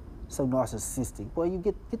 so narcissistic. Boy, you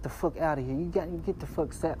get the fuck out of here. You get the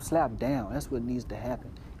fuck slapped down. That's what needs to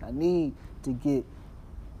happen. I need to get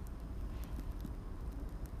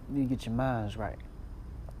your minds right.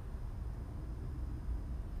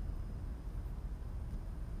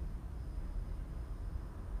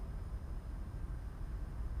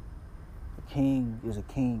 A king is a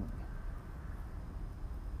king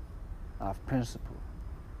of principle,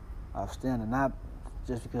 of standing, not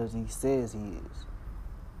just because he says he is.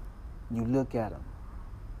 You look at him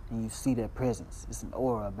and you see that presence. It's an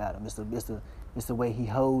aura about him. It's the way he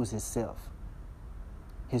holds himself,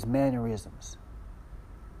 his mannerisms,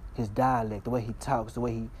 his dialect, the way he talks, the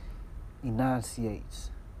way he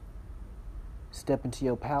enunciates. Step into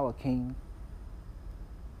your power, king.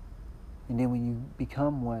 And then when you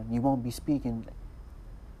become one, you won't be speaking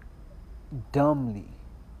dumbly,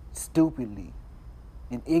 stupidly,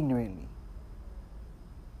 and ignorantly.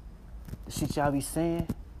 The shit y'all be saying,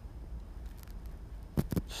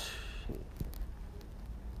 shit.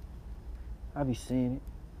 I be seeing it.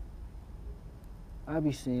 I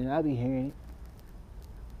be seeing it. I be hearing it.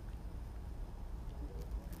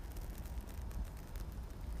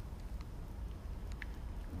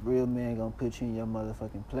 Real man gonna put you in your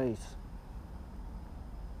motherfucking place.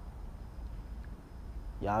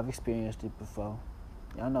 Y'all have experienced it before.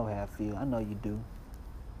 Y'all know how I feel. I know you do.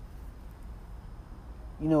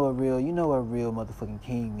 You know a real motherfucking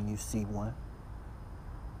king when you see one.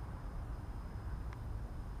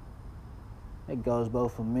 That goes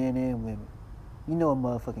both for men and women. You know a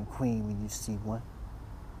motherfucking queen when you see one.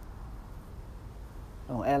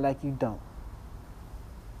 Don't act like you don't.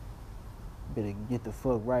 Better get the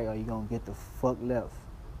fuck right or you gonna get the fuck left.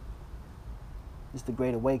 It's the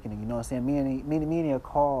Great Awakening, you know what I'm saying? Many are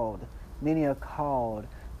called,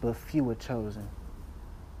 but few are chosen.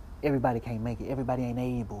 Everybody can't make it. Everybody ain't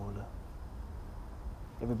able.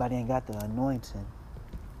 Everybody ain't got the anointing.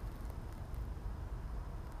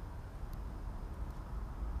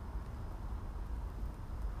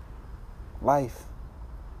 Life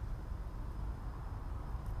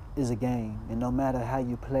is a game, and no matter how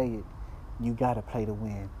you play it, you gotta play to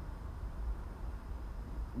win.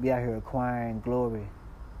 We out here acquiring glory.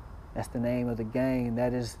 That's the name of the game.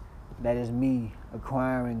 That is me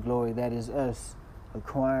acquiring glory. That is us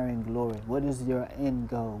acquiring glory. What is your end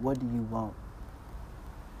goal? What do you want?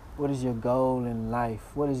 What is your goal in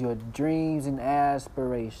life? What is your dreams and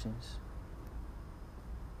aspirations?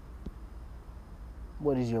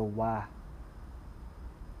 What is your why?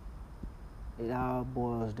 It all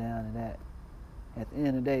boils down to that. At the end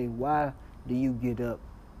of the day, why do you get up?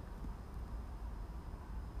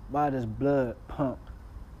 Why does blood pump?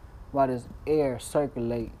 Why does air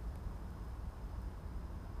circulate?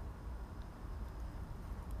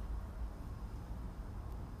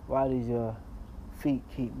 Why does your feet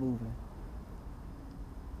keep moving?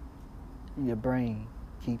 And your brain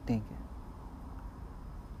keep thinking?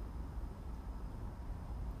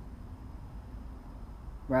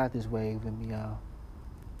 Ride this wave with me, y'all.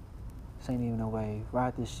 This ain't even a wave.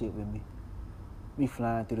 Ride this shit with me. We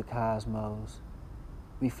flying through the cosmos.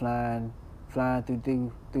 We flying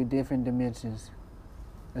through different dimensions.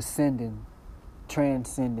 Ascending,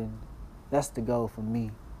 transcending. That's the goal for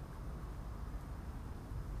me.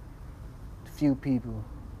 Few people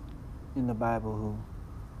in the Bible who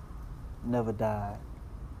never died,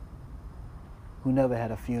 who never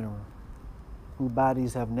had a funeral, whose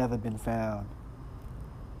bodies have never been found.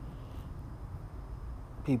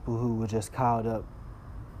 People who were just called up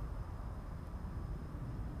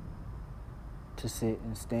to sit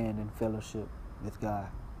and stand in fellowship with God.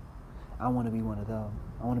 I want to be one of them.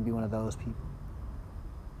 I want to be one of those people.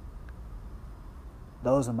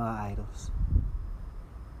 Those are my idols.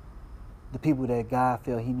 The people that God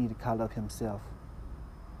felt he needed to call up himself.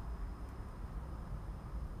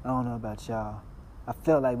 I don't know about y'all. I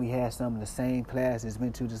felt like we had some of the same classes,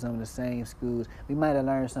 went to some of the same schools. We might have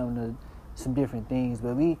learned some different things,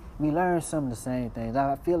 but we learned some of the same things.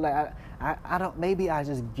 I feel like I don't, maybe I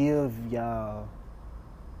just give y'all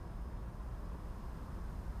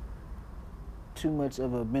too much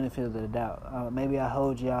of a benefit of the doubt. Maybe I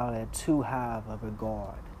hold y'all at too high of a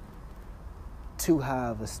regard, too high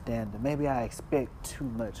of a standard. Maybe I expect too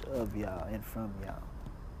much of y'all and from y'all.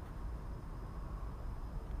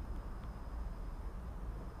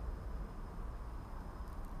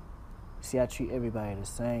 See, I treat everybody the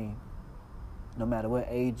same. No matter what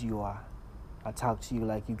age you are, I talk to you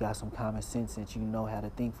like you got some common sense and you know how to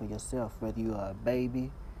think for yourself. Whether you are a baby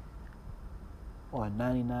or a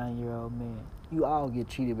 99-year-old man, you all get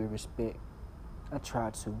treated with respect. I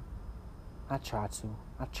try.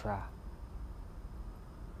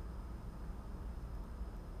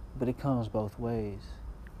 But it comes both ways,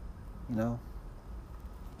 you know?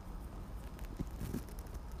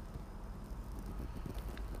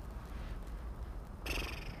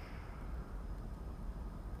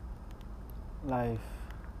 Life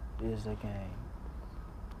is a game.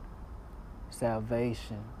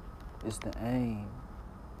 Salvation is the aim.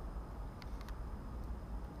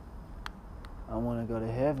 I want to go to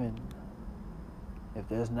heaven. If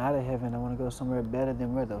there's not a heaven, I want to go somewhere better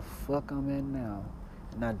than where the fuck I'm at now.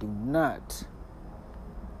 And I do not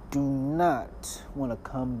want to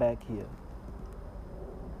come back here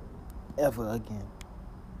ever again.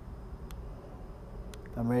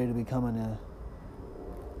 I'm ready to become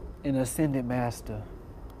an ascended master,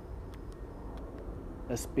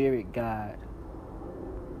 a spirit guide,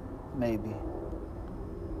 maybe.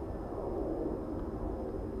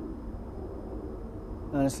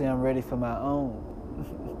 Honestly, I'm ready for my own.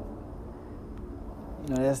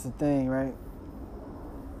 You know, that's the thing, right?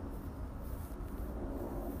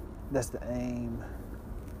 That's the aim,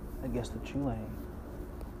 I guess the true aim,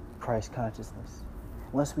 Christ consciousness.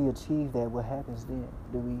 Once we achieve that, what happens then?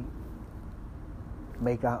 Do we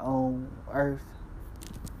make our own earth,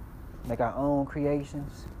 make our own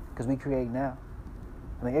creations? Because we create now.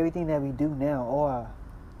 I mean, everything that we do now are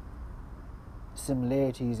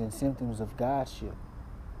similarities and symptoms of Godship.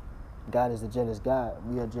 God is a jealous God.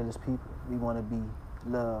 We are jealous people. We want to be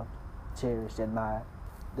loved, cherished, admired.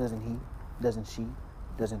 Doesn't he? Doesn't she?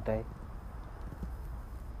 Doesn't they?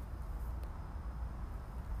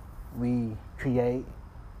 We create.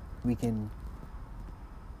 We can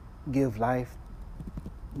give life,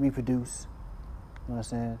 reproduce, you know what I'm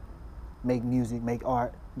saying? Make music, make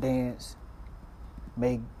art, dance,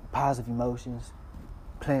 make positive emotions,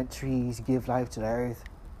 plant trees, give life to the earth,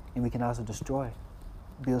 and we can also destroy,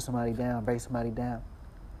 build somebody down, break somebody down,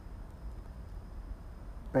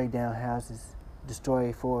 break down houses,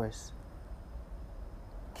 destroy forests,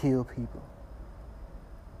 kill people.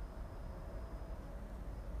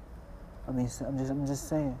 I mean, I'm just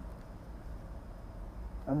saying.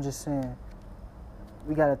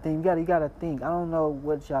 We gotta think. You gotta think. I don't know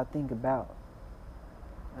what y'all think about.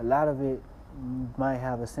 A lot of it might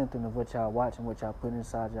have a symptom of what y'all watch and what y'all put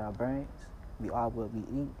inside y'all brains. We are what we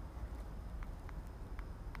eat.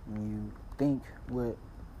 When you think what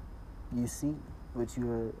you see, what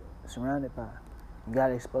you're surrounded by. You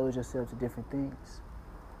gotta expose yourself to different things.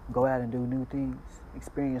 Go out and do new things.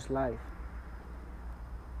 Experience life.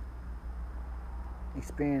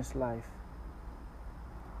 Experience life.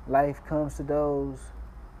 Life comes to those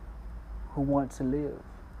who want to live.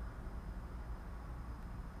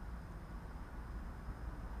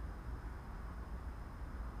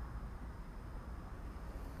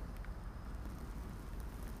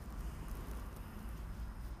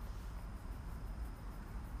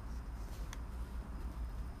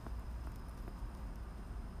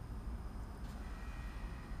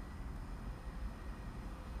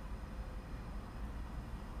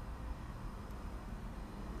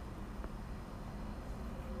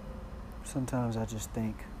 Sometimes I just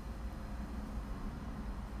think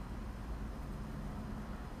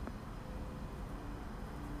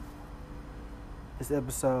this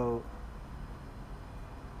episode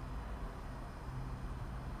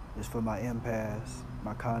is for my empaths,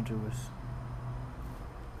 my conjurers,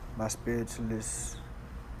 my spiritualists,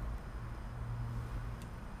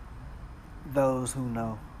 those who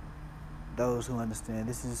know, those who understand.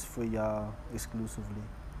 This is for y'all exclusively.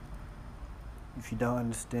 If you don't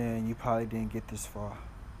understand, you probably didn't get this far.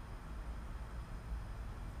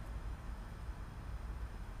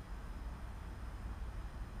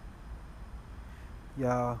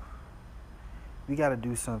 Y'all, we gotta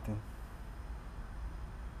do something.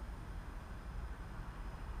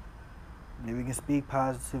 If we can speak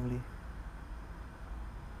positively,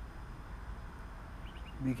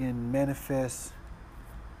 we can manifest.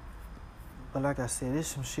 But like I said, there's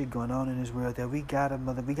some shit going on in this world that we got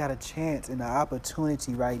a chance and an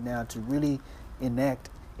opportunity right now to really enact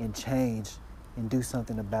and change and do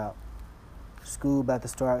something about. School about to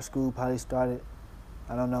start. School probably started.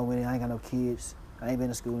 I don't know when. I ain't got no kids. I ain't been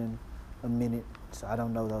to school in a minute, so I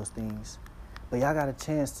don't know those things. But y'all got a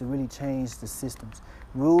chance to really change the systems.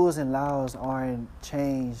 Rules and laws aren't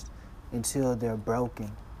changed until they're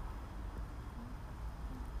broken.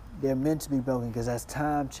 They're meant to be broken because as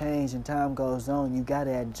time changes and time goes on, you got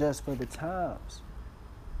to adjust for the times.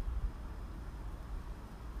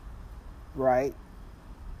 Right?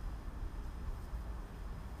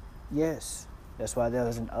 Yes. That's why there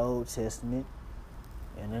was an Old Testament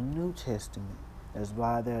and a New Testament. That's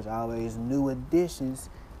why there's always new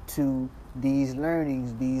additions to these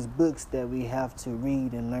learnings, these books that we have to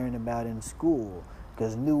read and learn about in school.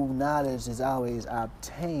 Because new knowledge is always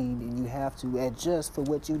obtained and you have to adjust for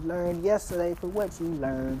what you learned yesterday, for what you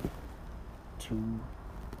learned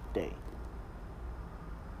today.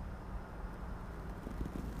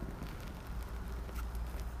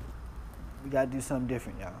 We got to do something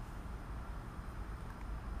different, y'all.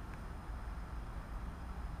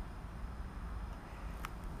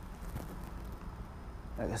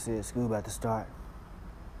 Like I said, school about to start.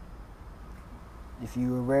 If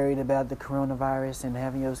you were worried about the coronavirus and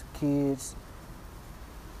having your kids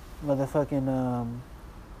motherfucking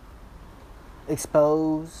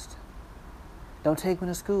exposed, don't take them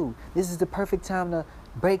to school. This is the perfect time to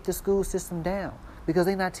break the school system down because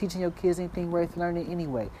they're not teaching your kids anything worth learning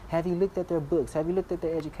anyway. Have you looked at their books? Have you looked at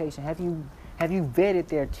their education? Have you vetted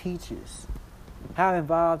their teachers? How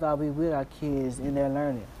involved are we with our kids in their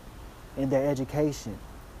learning, in their education?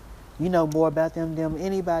 You know more about them than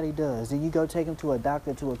anybody does. Then you go take them to a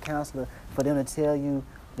doctor, to a counselor, for them to tell you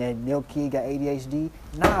that your kid got ADHD.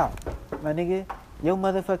 Nah, my nigga, your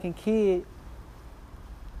motherfucking kid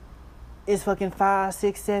is fucking 5,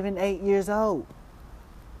 6, 7, 8 years old.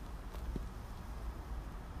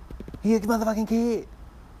 He a motherfucking kid.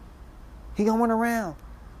 He gonna run around.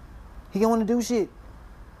 He gonna want to do shit.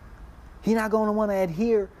 He not gonna want to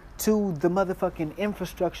adhere to the motherfucking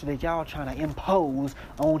infrastructure that y'all trying to impose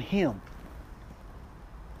on him.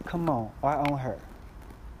 Come on, or on her.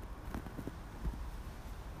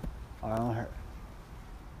 Or on her.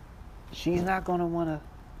 She's not gonna want to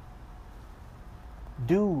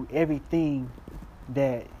do everything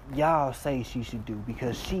that y'all say she should do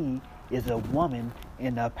because she is a woman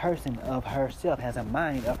and a person of herself, has a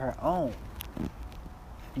mind of her own.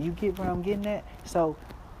 Do you get where I'm getting at? So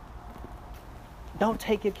Don't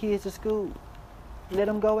take your kids to school. Let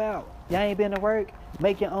them go out. Y'all ain't been to work?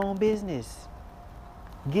 Make your own business.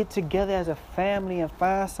 Get together as a family and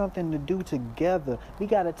find something to do together. We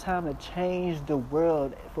got a time to change the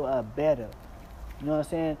world for a better. You know what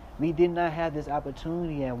I'm saying? We did not have this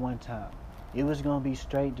opportunity at one time. It was going to be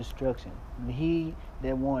straight destruction. He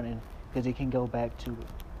that wanted, because it can go back to it.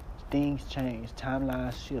 Things change.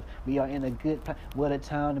 Timelines shift. We are in a good time. What a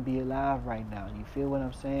time to be alive right now. You feel what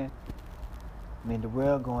I'm saying? I mean, the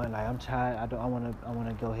world going like, I'm tired. I want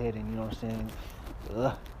to go ahead and, you know what I'm saying?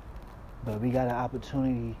 Ugh. But we got an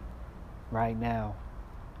opportunity right now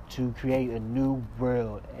to create a new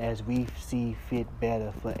world as we see fit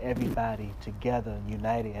better for everybody together,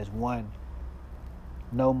 united as one.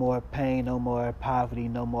 No more pain, no more poverty,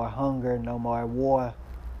 no more hunger, no more war.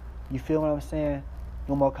 You feel what I'm saying?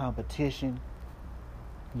 No more competition.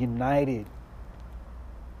 United.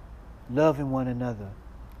 Loving one another.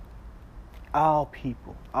 All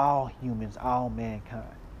people, all humans, all mankind.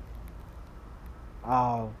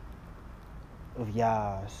 All of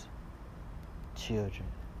y'all's children.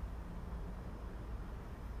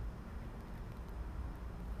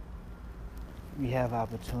 We have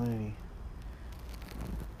opportunity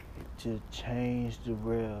to change the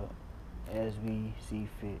world as we see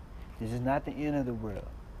fit. This is not the end of the world,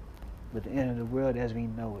 but the end of the world as we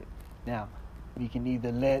know it. Now, we can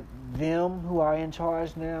either let them who are in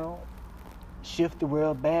charge now shift the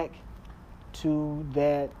world back to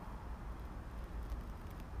that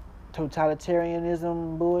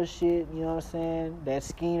totalitarianism bullshit, you know what I'm saying? That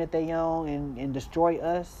scheme that they own and destroy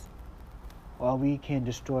us, or we can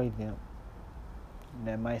destroy them. And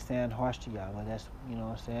that might sound harsh to y'all, but that's, you know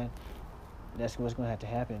what I'm saying? That's what's going to have to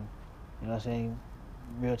happen. You know what I'm saying?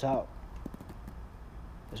 Real talk.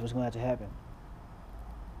 That's what's going to have to happen.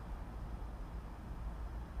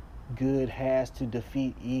 Good has to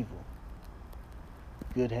defeat evil.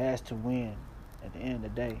 Good has to win at the end of the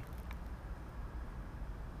day.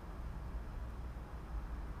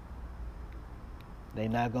 They're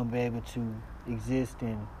not going to be able to exist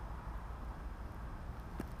in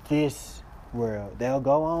this world. They'll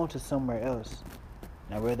go on to somewhere else.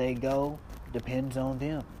 Now, where they go depends on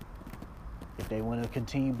them. If they want to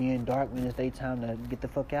continue being dark when it's their time to get the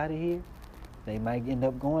fuck out of here, they might end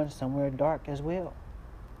up going somewhere dark as well.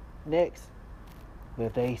 Next. But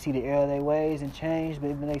if they see the error of their ways and change,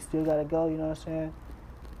 but they still got to go, you know what I'm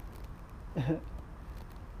saying?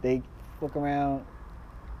 They fuck around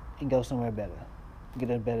and go somewhere better. Get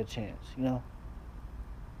a better chance, you know?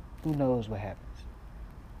 Who knows what happens?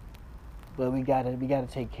 But we gotta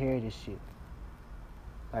take care of this shit.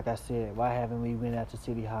 Like I said, why haven't we went out to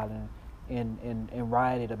City Hall and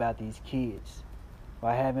rioted about these kids?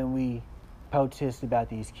 Why haven't we protested about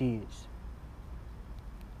these kids?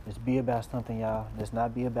 Let's be about something, y'all. Let's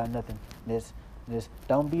not be about nothing. Let's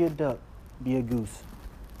don't be a duck, be a goose.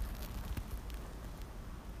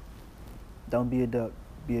 Don't be a duck,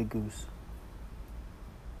 be a goose.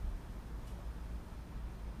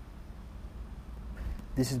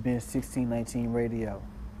 This has been 1619 Radio.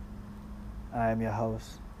 I am your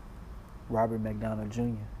host, Robert McDonald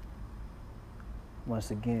Jr.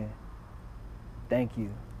 Once again, thank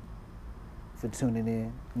you for tuning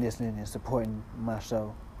in, listening, and supporting my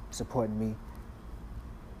show, supporting me.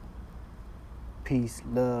 Peace,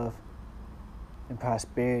 love, and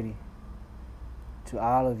prosperity to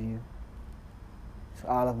all of you, to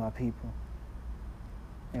all of my people.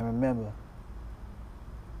 And remember,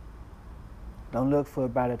 don't look for a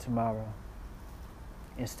brighter tomorrow.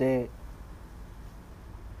 Instead,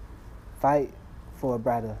 fight for a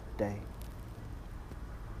brighter day.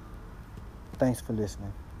 Thanks for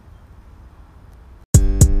listening.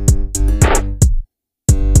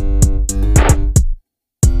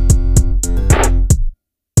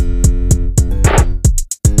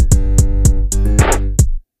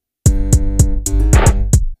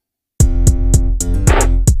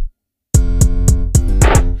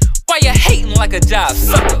 Like a job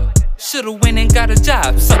sucker. Shoulda went and got a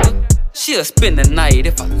job sucker. She'll spend the night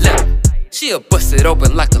if I let her. She'll bust it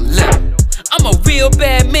open like a letter. I'm a real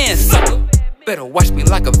bad man, sucker. Better watch me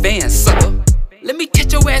like a van, sucker. Let me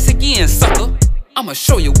catch your ass again, sucker. I'ma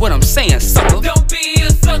show you what I'm saying, sucker. Don't be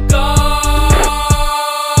a sucker.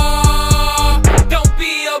 Don't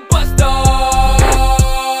be a buster.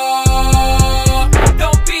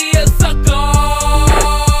 Don't be a sucker.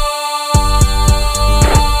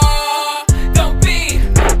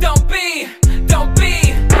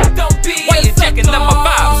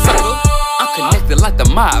 Like the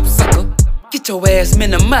mob, sucker. Get your ass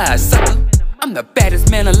minimized, sucker. I'm the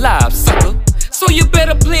baddest man alive, sucker. So you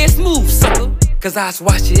better play it smooth, sucker. Cause I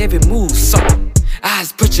watch your every move, sucker.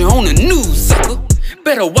 Eyes put you on the news, sucker.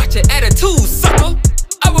 Better watch your attitude, sucker.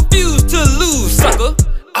 I refuse to lose, sucker.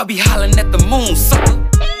 I'll be hollering at the moon, sucker.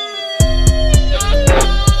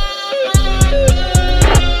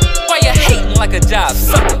 Why you hating like a job,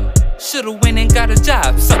 sucker? Shoulda went and got a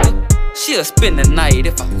job, sucker. She'll spend the night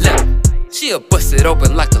if I let her. She'll bust it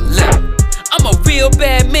open like a lemon. I'm a real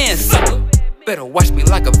bad man, sucker. Better watch me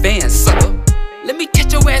like a van, sucker. Let me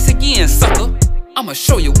catch your ass again, sucker. I'ma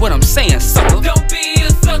show you what I'm saying, sucker. Don't be a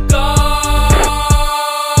sucker.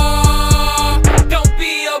 Don't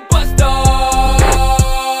be a buster.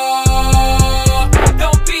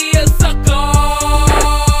 Don't be a sucker.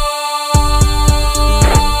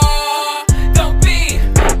 Don't be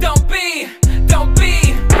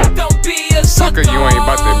a sucker. Sucker, you ain't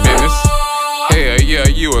about that business. Hell yeah,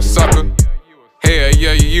 you a sucker. Hell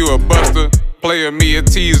yeah, you a buster. Player me a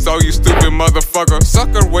tease, oh you stupid motherfucker.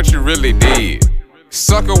 Sucker, what you really did.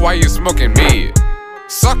 Sucker, why you smoking mid?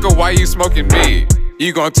 Sucker, why you smoking mid?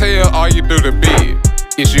 You gon' tell all you do to bid.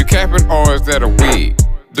 Is you capping or is that a wig?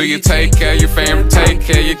 Do you take care of your family, take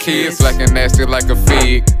care of your kids? Lacking nasty like a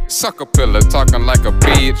fig. Sucker pillar, talking like a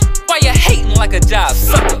bitch. Why you hating like a job,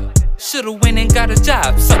 sucker? Shoulda went and got a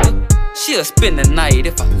job, sucker. She'll spend the night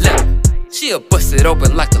if I let her. She'll bust it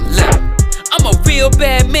open like a lemon. I'm a real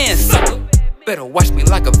bad man, sucker. Better watch me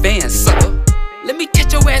like a van, sucker. Let me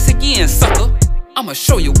catch your ass again, sucker. I'ma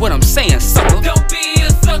show you what I'm saying, sucker. Don't be a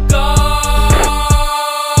sucker.